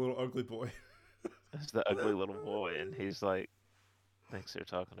 boy, as the little ugly boy. as the ugly little boy, and he's like thinks they're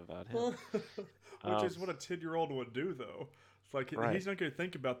talking about him. Which Um, is what a 10-year-old would do, though. It's like right, he's not going to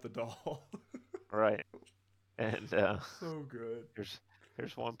think about the doll. right, and So good. there's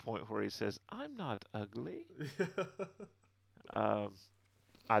there's one point where he says, "I'm not ugly." Yeah. Um,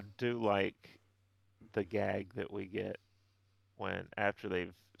 I do like the gag that we get when after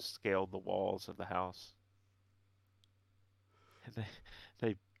they've scaled the walls of the house, and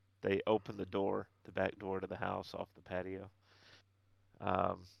they they open the door, the back door to the house off the patio.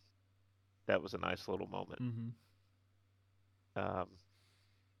 Um, that was a nice little moment. Mm-hmm. Um,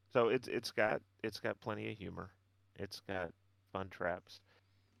 so it's got plenty of humor. It's got fun traps.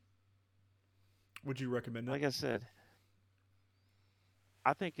 Would you recommend it? Like I said,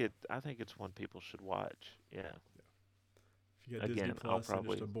 I think it's one people should watch. Yeah. If you got Disney Again, I'll Plus and just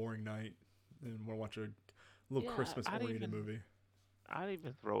probably a boring night and want to watch a little yeah, Christmas-oriented movie. I'd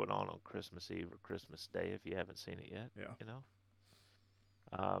even throw it on Christmas Eve or Christmas Day if you haven't seen it yet, Yeah. you know.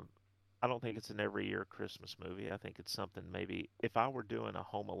 Um, I don't think it's an every year Christmas movie. I think it's something maybe if I were doing a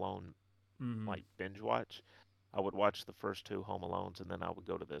Home Alone Mm-hmm. like binge watch, I would watch the first two Home Alones and then I would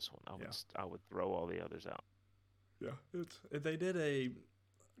go to this one. Yeah. I would throw all the others out. Yeah. It's they did a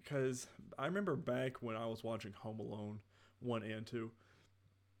because I remember back when I was watching Home Alone 1 and 2.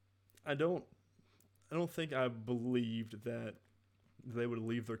 I don't I don't think I believed that they would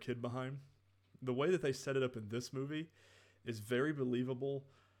leave their kid behind. The way that they set it up in this movie is very believable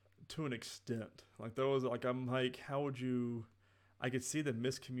to an extent. Like there was like I'm like, how would you? I could see the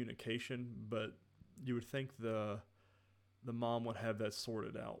miscommunication, but you would think the mom would have that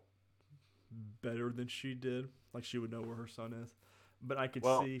sorted out better than she did. Like she would know where her son is. But I could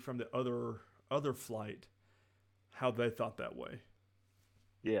Well, see from the other flight how they thought that way.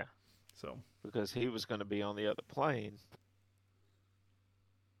 yeah, So because he was going to be on the other plane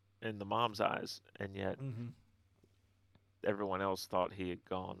in the mom's eyes, and yet mm-hmm. everyone else thought he had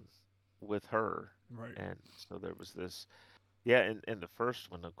gone with her. Right. And so there was this, yeah, in the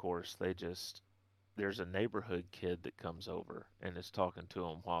first one, of course, there's a neighborhood kid that comes over and is talking to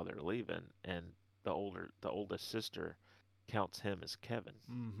him while they're leaving, and the oldest sister counts him as Kevin,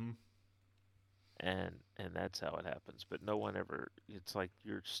 Mm-hmm. and that's how it happens. But no one ever, it's like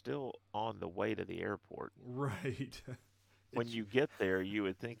you're still on the way to the airport. Right. When It's you get there, you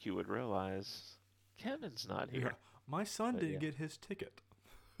would think you would realize Kevin's not yeah. here. My son But didn't yeah, get his ticket.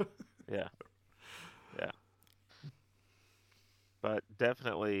 yeah, yeah. But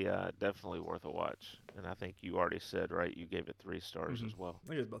definitely worth a watch. And I think you already said, right, you gave it 3 stars Mm-hmm. as well. I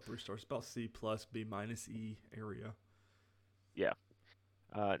think it's about 3 stars. About C plus, B minus E area. Yeah.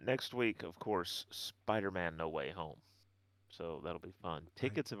 Next week, of course, Spider-Man No Way Home. So that'll be fun. I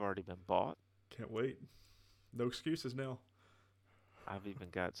Tickets have already been bought. can't wait. No excuses now. I've even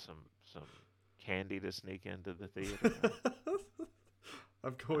got some candy to sneak into the theater now.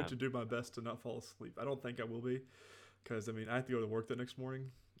 I'm going to Um, do my best to not fall asleep. I don't think I will be, because I mean I have to go to work the next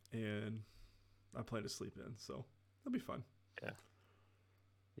morning, and I plan to sleep in, so it'll be fun. yeah,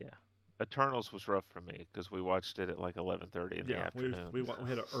 yeah. Eternals was rough for me because we watched it at like 11:30 in the Yeah, afternoon. we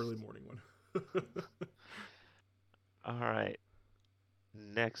had an early morning one. All right.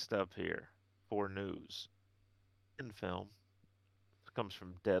 Next up here for news in film comes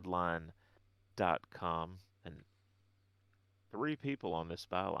from Deadline.com, and three people on this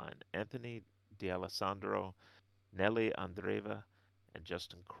byline: Anthony D'Alessandro, Nelly Andreeva, and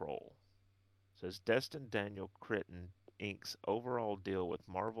Justin Kroll. Says Destin Daniel Critton inks overall deal with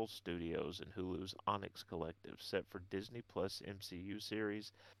Marvel Studios and Hulu's Onyx Collective set for Disney Plus MCU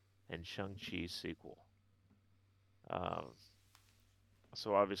series and Shang-Chi sequel. Um,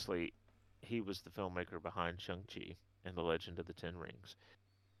 so obviously, he was the filmmaker behind Shang-Chi and the Legend of the Ten Rings,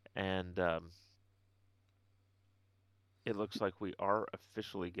 and it looks like we are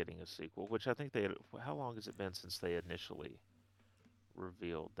officially getting a sequel. Which I think they had. How long has it been since they initially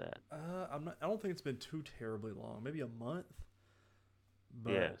revealed that? I'm not. I don't think it's been too terribly long. Maybe a month,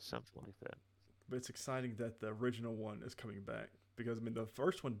 Yeah, but something like that. it's exciting that the original one is coming back because I mean the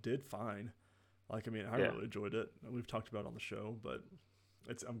first one did fine. Like I mean I Yeah, really enjoyed it. We've talked about it on the show, but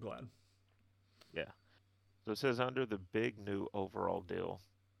I'm glad. yeah. So it says under the big new overall deal,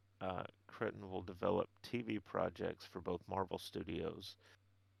 Cretton will develop TV projects for both Marvel Studios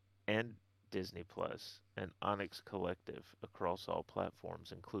and Disney Plus and Onyx Collective across all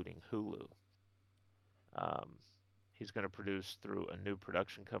platforms, including Hulu. Um, he's going to produce through a new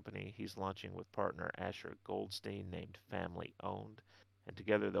production company he's launching with partner Asher Goldstein, named Family Owned, and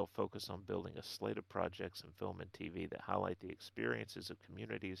together they'll focus on building a slate of projects in film and TV that highlight the experiences of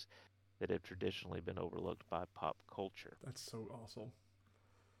communities that have traditionally been overlooked by pop culture. That's so awesome.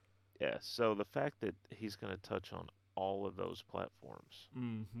 Yeah, so the fact that he's going to touch on all of those platforms,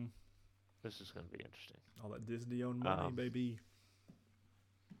 Mm-hmm. this is going to be interesting. All that Disney-owned money, Um, baby.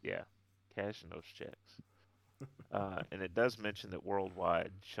 yeah, cash in those checks. And it does mention that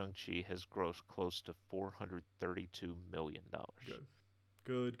worldwide, Shang-Chi has grossed close to $432 million. Good.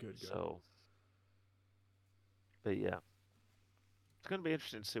 Good, good, good. So, but yeah, it's going to be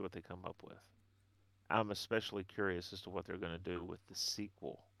interesting to see what they come up with. I'm especially curious as to what they're going to do with the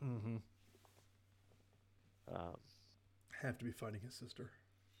sequel. Mm-hmm. Um, Have to be fighting his sister.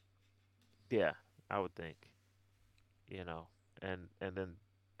 yeah, I would think, and then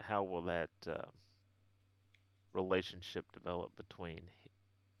how will that relationship develop between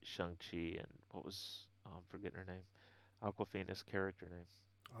Shang-Chi and what was I'm forgetting her name, Aquafina's character name.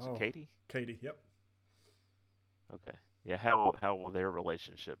 Is it Oh, Katie? Katie. Yep. Okay. Yeah, how will their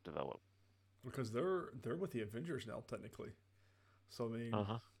relationship develop? Because they're with the Avengers now, technically. So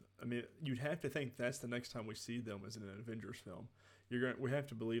Uh-huh. I mean, you'd have to think that's the next time we see them is in an Avengers film. We have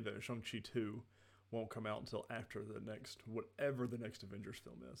to believe that Shang-Chi 2 won't come out until after whatever the next Avengers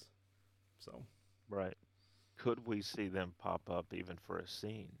film is. So, Right. Could we see them pop up even for a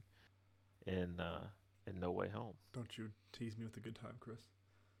scene in No Way Home? don't you tease me with a good time, Chris.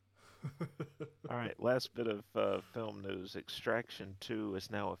 All right, last bit of film news. Extraction 2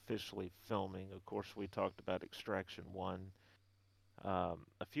 is now officially filming. Of course, we talked about Extraction 1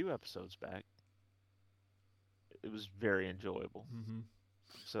 a few episodes back. It was very enjoyable. Mm-hmm.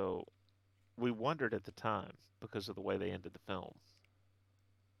 So we wondered at the time, because of the way they ended the film,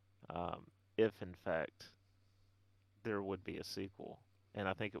 um, if in fact there would be a sequel. And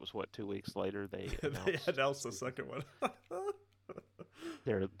I think it was 2 weeks later they They announced announced the second one.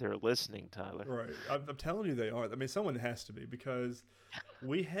 they're listening, Tyler. Right. I'm telling you they are. I mean, someone has to be because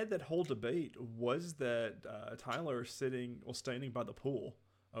we had that whole debate. Was that Tyler standing by the pool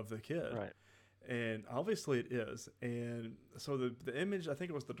of the kid? Right. And obviously it is. And so the image, I think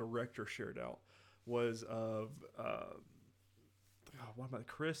it was the director shared out, was of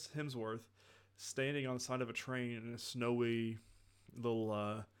Chris Hemsworth standing on the side of a train in a snowy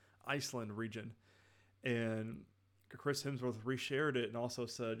little Iceland region. And Chris Hemsworth reshared it and also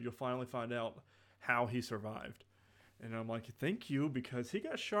said, "You'll finally find out how he survived." And I'm like, "Thank you," because he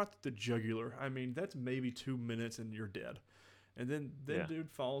got shot through the jugular. I mean, that's maybe 2 minutes and you're dead. And then Yeah. dude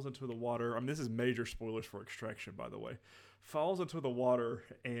falls into the water. I mean, this is major spoilers for Extraction, by the way. Falls into the water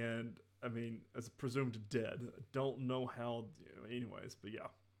and I mean, is presumed dead. Don't know how. Anyways, but yeah,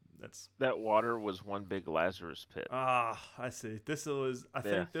 that's That water was one big Lazarus pit. I see. This was. I Yeah.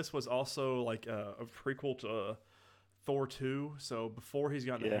 think this was also like a prequel to Thor 2. So before he's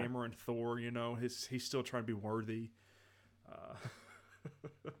got the Yeah. hammer in Thor, he's still trying to be worthy. Uh,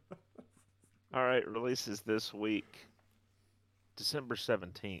 All right, releases this week. December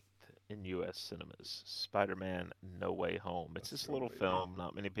 17th in US cinemas. Spider-Man No Way Home. It's this No little Way film,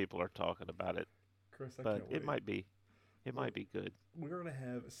 not many people are talking about it, Chris, I but can't it wait. might be it Well, might be good. We're gonna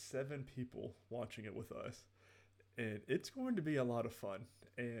have 7 people watching it with us, and it's going to be a lot of fun.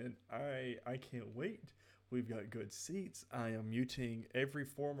 And I can't wait. We've got good seats. I am muting every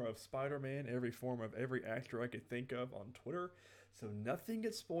form of Spider-Man, every form of every actor I could think of on Twitter, so nothing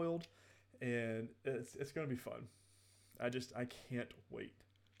gets spoiled, and it's gonna be fun. I can't wait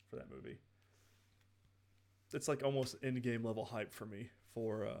for that movie. It's like almost end game level hype for me.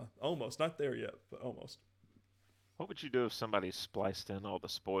 For almost not there yet, but almost. What would you do if somebody spliced in all the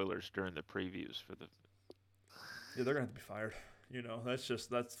spoilers during the previews for the Yeah, they're gonna have to be fired.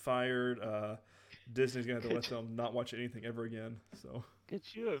 That's fired. Disney's gonna have to let them not watch anything ever again. So Could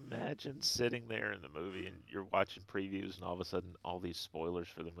you imagine sitting there in the movie and you're watching previews and all of a sudden all these spoilers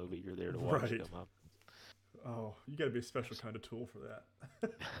for the movie you're there to watch Right. come up? oh, you gotta be a special kind of tool for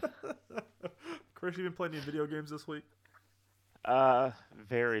that. Chris, you been playing any video games this week?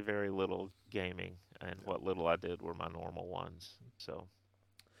 Very, very little gaming, and what little I did were my normal ones. So,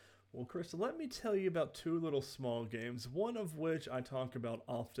 Well, Chris, let me tell you about 2 little small games, one of which I talk about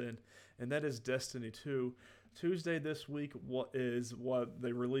often, and that is Destiny 2. Tuesday this week what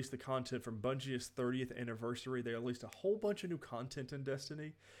they released the content from Bungie's 30th anniversary. They released a whole bunch of new content in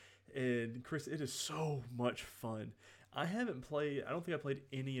Destiny. And Chris, it is so much fun. I haven't played. I don't think I played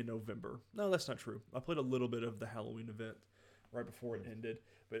any in November. No, that's not true. I played a little bit of the Halloween event right before it ended.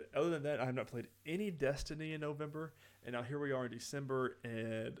 But other than that, I have not played any Destiny in November. And now here we are in December,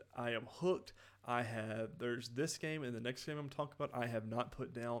 and I am hooked. There's this game and the next game I'm talking about. I have not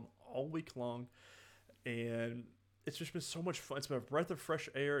put down all week long, and it's just been so much fun. It's been a breath of fresh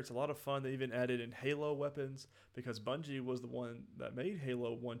air. It's a lot of fun. They even added in Halo weapons because Bungie was the one that made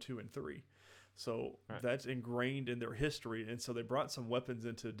Halo 1, 2, and 3. So that's ingrained in their history. And so they brought some weapons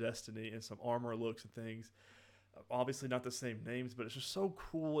into Destiny and some armor looks and things. Obviously not the same names, but it's just so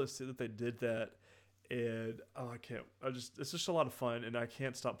cool to see that they did that. And it's just a lot of fun, and I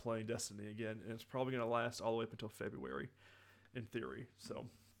can't stop playing Destiny again. And it's probably going to last all the way up until February, in theory. So,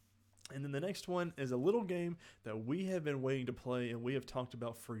 and then the next one is a little game that we have been waiting to play and we have talked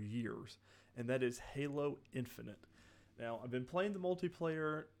about for years, and that is Halo Infinite. Now, I've been playing the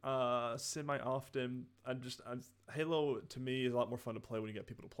multiplayer semi-often. Halo, to me, is a lot more fun to play when you got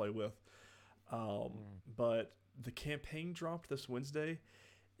people to play with. But the campaign dropped this Wednesday,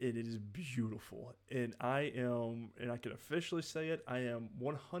 and it is beautiful. And I can officially say it, I am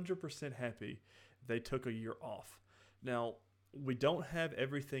 100% happy they took a year off. Now, we don't have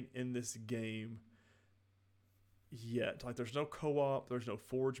everything in this game yet. Like, there's no co-op, there's no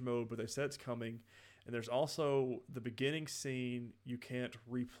forge mode, but they said it's coming. And there's also the beginning scene you can't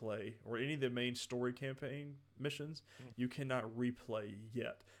replay, or any of the main story campaign missions you cannot replay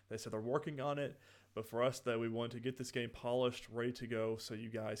yet. They said they're working on it, but for us, that we want to get this game polished, ready to go, so you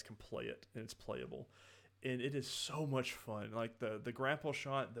guys can play it and it's playable. And it is so much fun. Like the grapple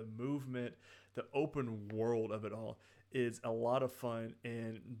shot, the movement, the open world of it all is a lot of fun.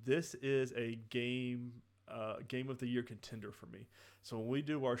 And this is a game of the year contender for me. So when we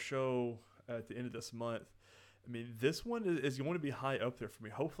do our show at the end of this month, I mean, this one is going to be high up there for me.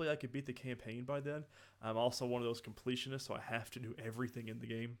 Hopefully I could beat the campaign by then. I'm also one of those completionists, so I have to do everything in the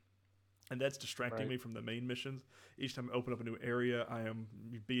game. And that's distracting me from the main missions. Each time I open up a new area, I am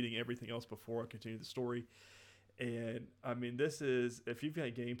beating everything else before I continue the story. And, I mean, this is, if you've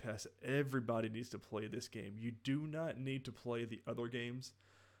got Game Pass, everybody needs to play this game. You do not need to play the other games,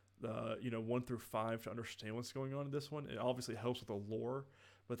 1 through 5, to understand what's going on in this one. It obviously helps with the lore,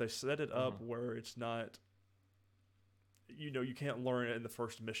 but they set it up where it's not, you can't learn it in the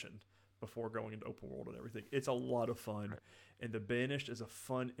first mission before going into open world and everything. It's a lot of fun, and the Banished is a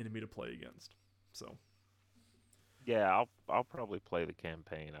fun enemy to play against. So, yeah, I'll probably play the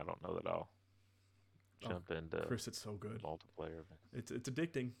campaign. I don't know that I'll jump into Chris. It's so good. Multiplayer. It's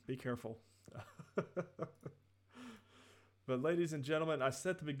addicting. Be careful. But ladies and gentlemen, I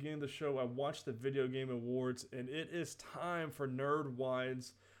said at the beginning of the show, I watched the Video Game Awards, and it is time for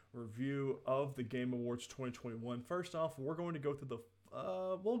Nerdwide's review of the Game Awards 2021. First off, we're going to go through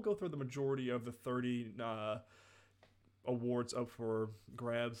the majority of the 30 awards up for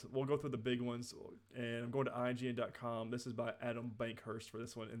grabs. We'll go through the big ones, and I'm going to IGN.com. This is by Adam Bankhurst for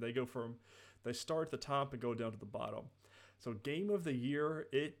this one, and they start at the top and go down to the bottom. So Game of the Year,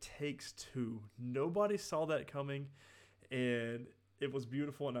 It Takes Two. Nobody saw that coming, and it was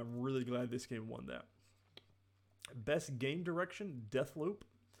beautiful, and I'm really glad this game won that. Best Game Direction, Deathloop.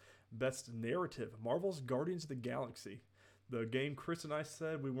 Best Narrative, Marvel's Guardians of the Galaxy. The game Chris and I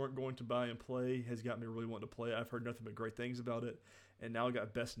said we weren't going to buy and play has got me really wanting to play. I've heard nothing but great things about it, and now I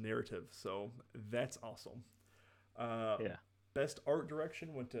got Best Narrative, so that's awesome. Best Art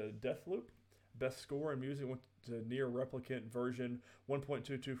Direction went to Deathloop. Best Score and Music went to Nier Replicant version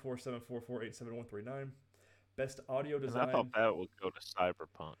 1.22474487139. Best Audio Design. And I thought that would go to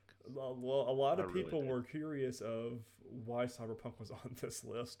Cyberpunk. Well, a lot of people were curious of why Cyberpunk was on this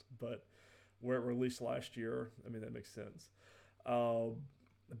list, but where it released last year, I mean, that makes sense.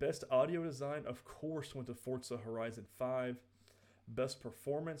 Best Audio Design, of course, went to Forza Horizon 5. Best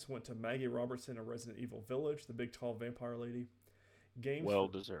Performance went to Maggie Robertson in Resident Evil Village, the big, tall vampire lady. Well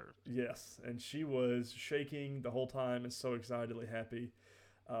deserved. Yes, and she was shaking the whole time and so excitedly happy.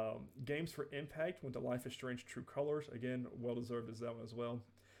 Games for Impact went to Life is Strange True Colors. Again, well deserved is that one as well.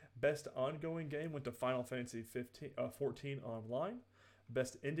 Best Ongoing Game went to Final Fantasy 14 Online.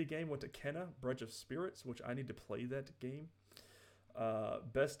 Best Indie Game went to Kena, Bridge of Spirits, which I need to play that game.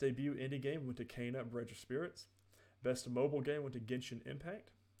 Best Debut Indie Game went to Kena, Bridge of Spirits. Best Mobile Game went to Genshin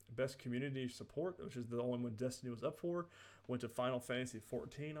Impact. Best Community Support, which is the only one Destiny was up for, went to Final Fantasy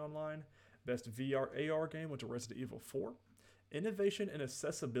 14 Online. Best VR AR Game went to Resident Evil 4. Innovation and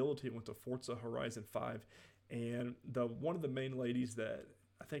Accessibility went to Forza Horizon 5. And one of the main ladies that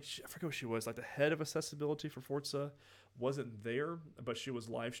I forget what she was, like the head of accessibility for Forza, wasn't there, but she was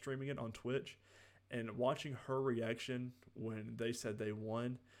live streaming it on Twitch. And watching her reaction when they said they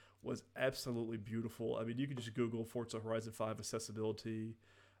won was absolutely beautiful. I mean, you can just Google Forza Horizon 5 accessibility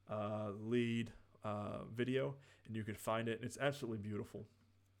lead video, and you can find it. It's absolutely beautiful.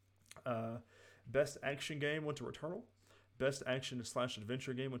 Best action game went to Returnal. Best action slash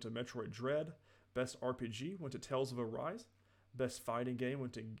adventure game went to Metroid Dread. Best RPG went to Tales of Arise. Best fighting game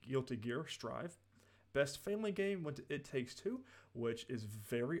went to Guilty Gear Strive. Best family game went to It Takes Two, which is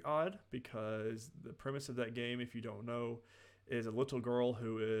very odd because the premise of that game, if you don't know, is a little girl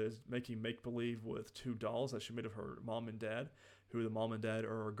who is making make-believe with two dolls that she made of her mom and dad, who the mom and dad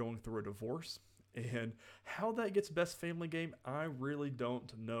are going through a divorce. And how that gets best family game, I really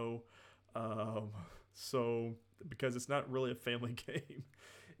don't know. So, because it's not really a family game.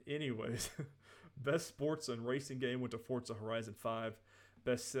 Anyways, best sports and racing game went to Forza Horizon 5.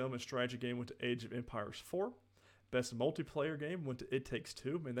 Best sim and strategy game went to Age of Empires 4. Best multiplayer game went to It Takes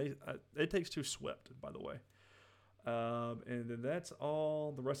Two. I mean, It Takes Two swept, by the way. And then that's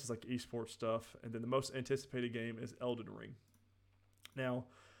all. The rest is like esports stuff. And then the most anticipated game is Elden Ring. Now,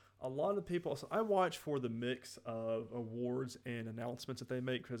 a lot of people, so I watch for the mix of awards and announcements that they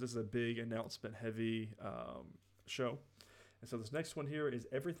make because this is a big announcement heavy show. And so this next one here is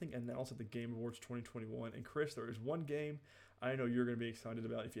everything announced at the Game Awards 2021. And Chris, there is one game I know you're going to be excited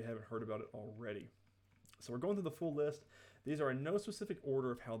about if you haven't heard about it already. So we're going through the full list. These are in no specific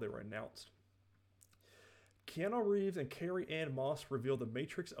order of how they were announced. Keanu Reeves and Carrie-Anne Moss reveal The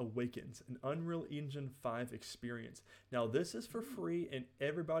Matrix Awakens, an Unreal Engine 5 experience. Now, this is for free, and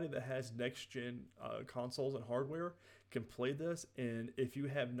everybody that has next-gen consoles and hardware can play this. And if you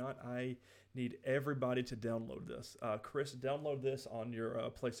have not, I need everybody to download this. Chris, download this on your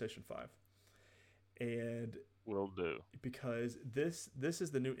PlayStation 5. And will do. Because this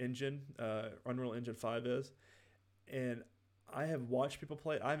is the new engine, Unreal Engine 5 is. And I have watched people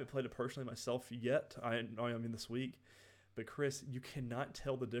play it. I haven't played it personally myself yet. I mean this week. But Chris, you cannot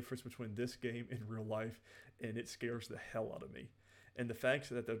tell the difference between this game and real life, and it scares the hell out of me. And the fact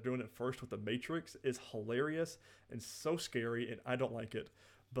that they're doing it first with the Matrix is hilarious and so scary, and I don't like it.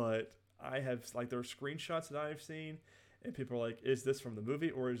 But I have, like, there are screenshots that I've seen, and people are like, is this from the movie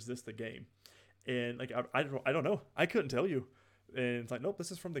or is this the game? And like, I don't know. I couldn't tell you. And it's like, nope,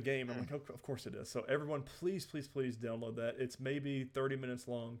 this is from the game. I'm like, of course it is. So everyone, please, please, please download that. It's maybe 30 minutes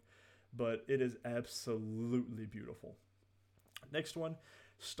long, but it is absolutely beautiful. Next one,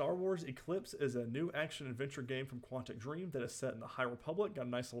 Star Wars Eclipse is a new action-adventure game from Quantic Dream that is set in the High Republic. Got a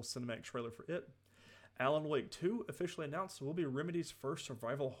nice little cinematic trailer for it. Alan Wake 2, officially announced, will be Remedy's first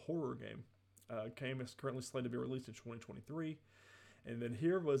survival horror game. Game is currently slated to be released in 2023. And then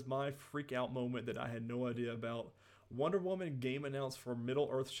here was my freak out moment that I had no idea about. Wonder Woman game announced for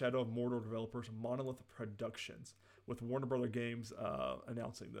Middle-earth Shadow of Mordor developers Monolith Productions, with Warner Brother Games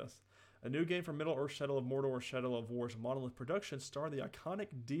announcing this. A new game from Middle-earth Shadow of Mordor Shadow of War's Monolith Productions starring the iconic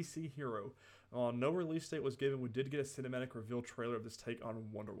DC hero. No release date was given. We did get a cinematic reveal trailer of this take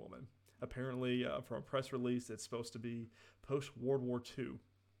on Wonder Woman. Apparently, from a press release, it's supposed to be post-World War II,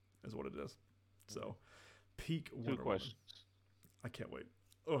 is what it is. So, peak Wonder Woman. I can't wait.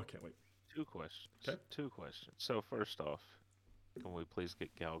 Oh, I can't wait. Two questions. Okay. Two questions. So first off, can we please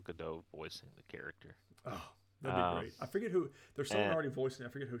get Gal Gadot voicing the character? Oh, that'd be great. I forget who. There's someone already voicing. I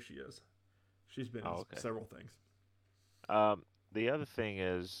forget who she is. She's been in several things. The other thing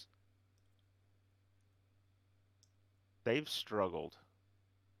is they've struggled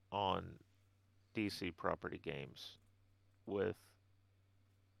on DC property games with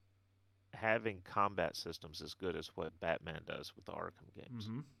having combat systems as good as what Batman does with the Arkham games.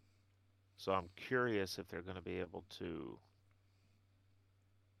 Mm-hmm. So I'm curious if they're going to be able to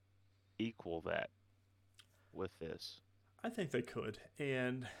equal that with this. I think they could.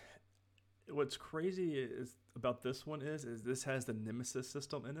 And what's crazy is about this one is this has the Nemesis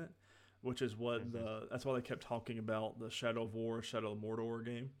system in it, which is what that's why they kept talking about the Shadow of War, Shadow of Mordor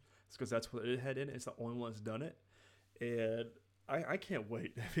game. It's because that's what it had in it. It's the only one that's done it. And I can't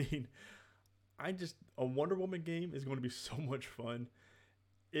wait. I mean, a Wonder Woman game is going to be so much fun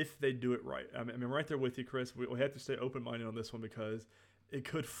if they do it right. I mean, I'm right there with you, Chris. We have to stay open-minded on this one because it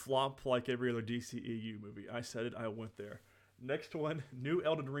could flop like every other DCEU movie. I said it, I went there. Next one, new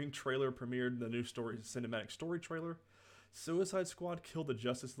Elden Ring trailer premiered, the new cinematic story trailer. Suicide Squad Kill the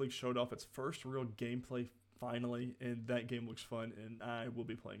Justice League showed off its first real gameplay finally, and that game looks fun, and I will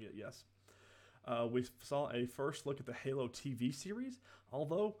be playing it, yes. We saw a first look at the Halo TV series,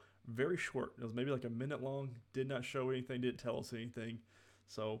 although very short. It was maybe like a minute long, did not show anything, didn't tell us anything.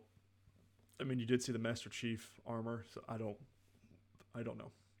 So, I mean, you did see the Master Chief armor, so I don't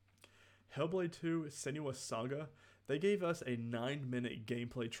know. Hellblade 2 Senua's Saga, they gave us a 9-minute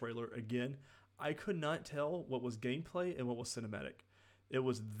gameplay trailer again. I could not tell what was gameplay and what was cinematic. It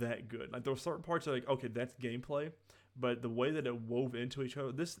was that good. Like there were certain parts that like, okay, that's gameplay, but the way that it wove into each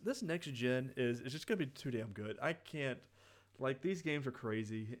other, this next gen is just gonna be too damn good. I can't like these games are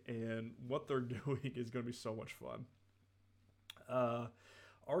crazy, and what they're doing is gonna be so much fun. Uh,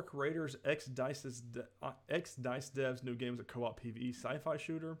 Arc Raiders X Dice Devs new games a co-op PvE sci-fi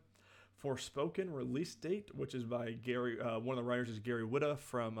shooter. Forspoken release date, which is by Gary. One of the writers is Gary Whitta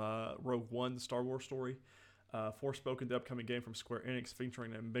from Rogue One, the Star Wars story. Forspoken, the upcoming game from Square Enix,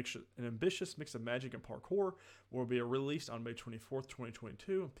 featuring an ambitious mix of magic and parkour, will be released on May 24th,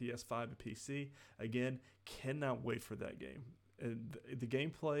 2022, on PS5 and PC. Again, cannot wait for that game. And the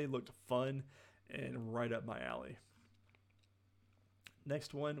gameplay looked fun and right up my alley.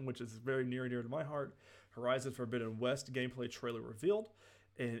 Next one, which is very near and dear to my heart, Horizon Forbidden West gameplay trailer revealed,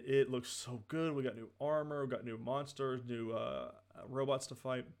 and it looks so good. We got new armor, we got new monsters, new robots to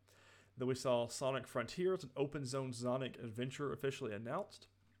fight. Then we saw Sonic Frontiers, an open zone Sonic adventure, officially announced.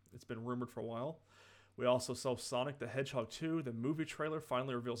 It's been rumored for a while. We also saw Sonic the Hedgehog 2. The movie trailer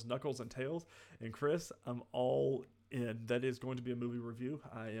finally reveals Knuckles and Tails. And Chris, I'm all in. That is going to be a movie review.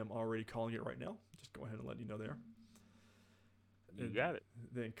 I am already calling it right now. Just go ahead and let you know there. You got it.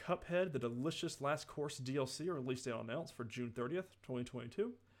 Then Cuphead, the Delicious Last Course DLC, release date announced for June 30th,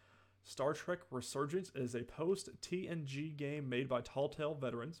 2022. Star Trek Resurgence is a post-TNG game made by Telltale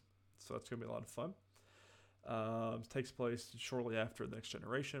veterans, so that's going to be a lot of fun. It takes place shortly after the Next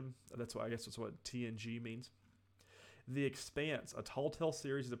Generation. That's why I guess that's what TNG means. The Expanse, a Telltale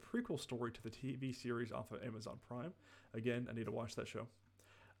series, is a prequel story to the TV series off of Amazon Prime. Again, I need to watch that show.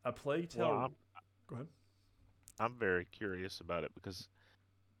 A Plague Tale. Well, Go ahead. I'm very curious about it because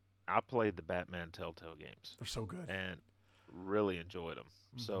I played the Batman Telltale games They're so good. and really enjoyed them.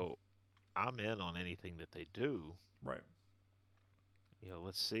 So I'm in on anything that they do. Right.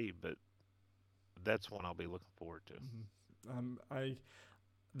 Let's see, but that's one I'll be looking forward to.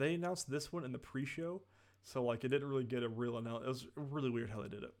 They announced this one in the pre-show, so like it didn't really get a real announcement. It was really weird how they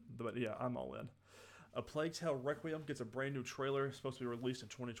did it, but yeah, I'm all in. A Plague Tale Requiem gets a brand new trailer. It's supposed to be released in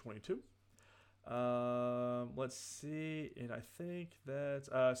 2022. Let's see, and I think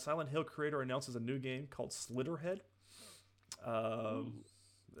that Silent Hill creator announces a new game called Slitterhead.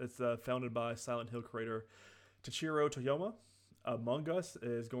 It's founded by Silent Hill creator Toshiro Toyama. Among Us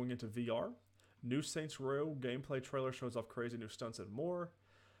is going into VR. New Saints Row gameplay trailer shows off crazy new stunts and more.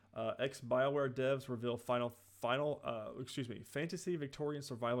 Ex-BioWare devs reveal fantasy Victorian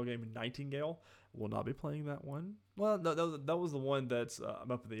survival game Nightingale. Will not be playing that one. Well, no, that was the one that's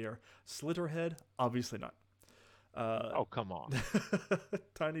I'm up in the air. Slitterhead, obviously not. Oh, come on.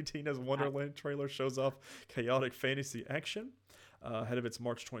 Tiny Tina's Wonderland trailer shows off chaotic fantasy action ahead of its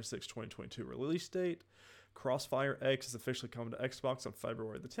March 26, 2022 release date. Crossfire X is officially coming to Xbox on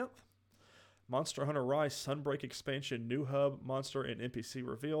February the 10th. Monster Hunter Rise Sunbreak expansion, new hub, monster, and NPC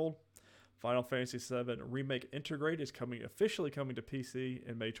revealed. Final Fantasy VII Remake Integrate is officially coming to PC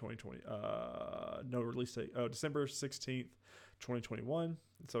in May 2020. No release date. December 16th, 2021.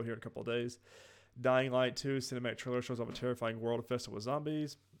 So here in a couple of days. Dying Light 2 cinematic trailer shows off a terrifying world infested with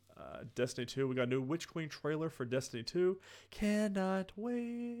zombies. Destiny 2, we got a new Witch Queen trailer for Destiny 2. Cannot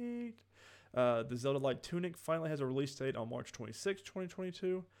wait. The Zelda Light Tunic finally has a release date on March 26,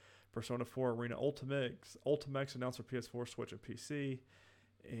 2022. Persona 4 Arena Ultimax announced for PS4, Switch, and PC.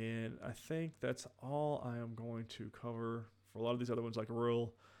 And I think that's all I am going to cover for a lot of these other ones, like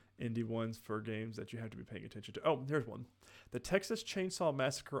real indie ones for games that you have to be paying attention to. Oh, here's one. The Texas Chainsaw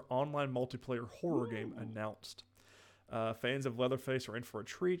Massacre online multiplayer horror game announced. Fans of Leatherface are in for a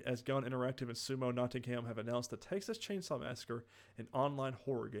treat as Gun Interactive and Sumo Nottingham have announced the Texas Chainsaw Massacre, an online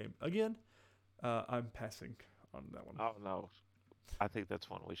horror game. Again, I'm passing on that one. Oh, no. I think that's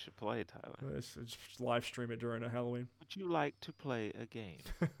one we should play, Tyler. Let's just live stream it during a Halloween. Would you like to play a game?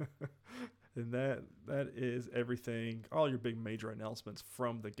 And that is everything, all your big major announcements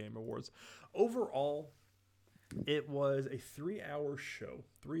from the Game Awards. Overall, it was a 3-hour show,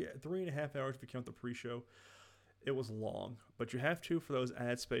 3.5 hours if you count the pre-show. It was long, but you have to for those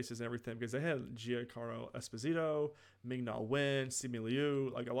ad spaces and everything because they had Giancarlo Esposito, Ming-Na Wen, Simu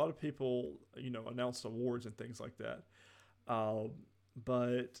Liu, like a lot of people, announced awards and things like that.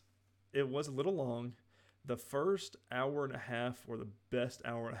 But it was a little long. The first hour and a half were the best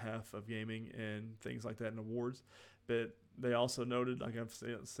hour and a half of gaming and things like that in awards. But they also noted, like I've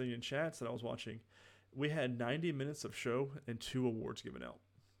seen in chats that I was watching, we had 90 minutes of show and 2 awards given out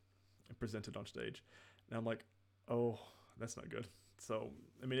and presented on stage. And I'm like, oh, that's not good. So,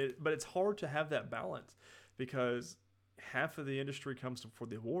 but it's hard to have that balance because half of the industry comes for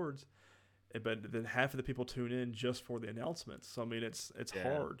the awards, but then half of the people tune in just for the announcements. So, it's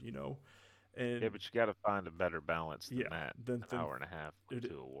hard, Yeah, And but you got to find a better balance than yeah, that. then An hour and a half with it,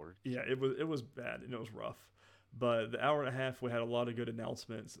 2 awards. yeah, it was bad and it was rough. But the hour and a half, we had a lot of good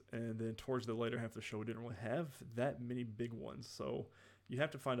announcements, and then towards the later half of the show, we didn't really have that many big ones. So you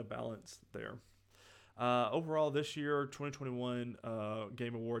have to find a balance there. Overall, this year, 2021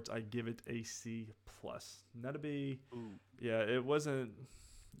 Game Awards, I give it a C plus. Not to be, Ooh. yeah, it wasn't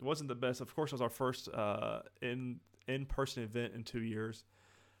the best. Of course, it was our first in person event in 2 years.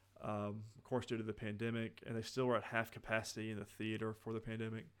 Of course, due to the pandemic, and they still were at half capacity in the theater for the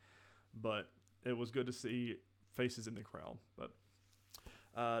pandemic. But it was good to see faces in the crowd. But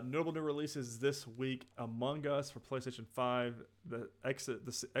notable new releases this week: Among Us for PlayStation 5, the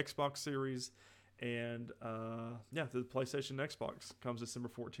Xbox Series, and the PlayStation Xbox comes December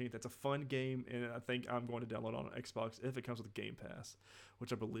 14th. It's a fun game, and I think I'm going to download on Xbox if it comes with Game Pass,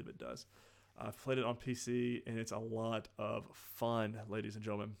 which I believe it does. I've played it on PC, and it's a lot of fun, ladies and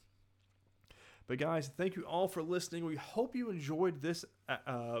gentlemen. But guys, thank you all for listening. We hope you enjoyed this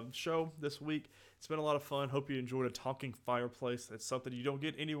show this week. It's been a lot of fun. Hope you enjoyed a talking fireplace. That's something you don't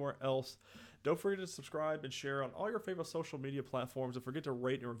get anywhere else. Don't forget to subscribe and share on all your favorite social media platforms. Don't forget to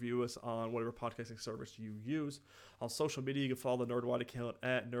rate and review us on whatever podcasting service you use. On social media, you can follow the NerdWide account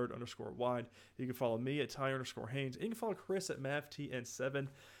at nerd_wide. You can follow me at Ty_Haynes. And you can follow Chris at MavTN7.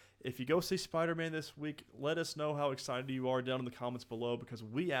 If you go see Spider-Man this week, let us know how excited you are down in the comments below, because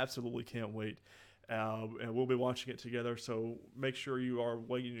we absolutely can't wait. And we'll be watching it together, so make sure you are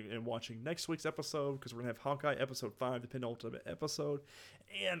waiting and watching next week's episode, because we're going to have Hawkeye Episode 5, the penultimate episode,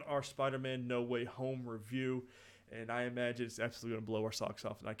 and our Spider-Man No Way Home review. And I imagine it's absolutely going to blow our socks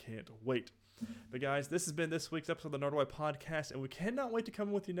off, and I can't wait. But guys, this has been this week's episode of the NerdWide Podcast, and we cannot wait to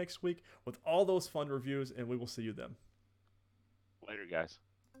come with you next week with all those fun reviews, and we will see you then. Later, guys.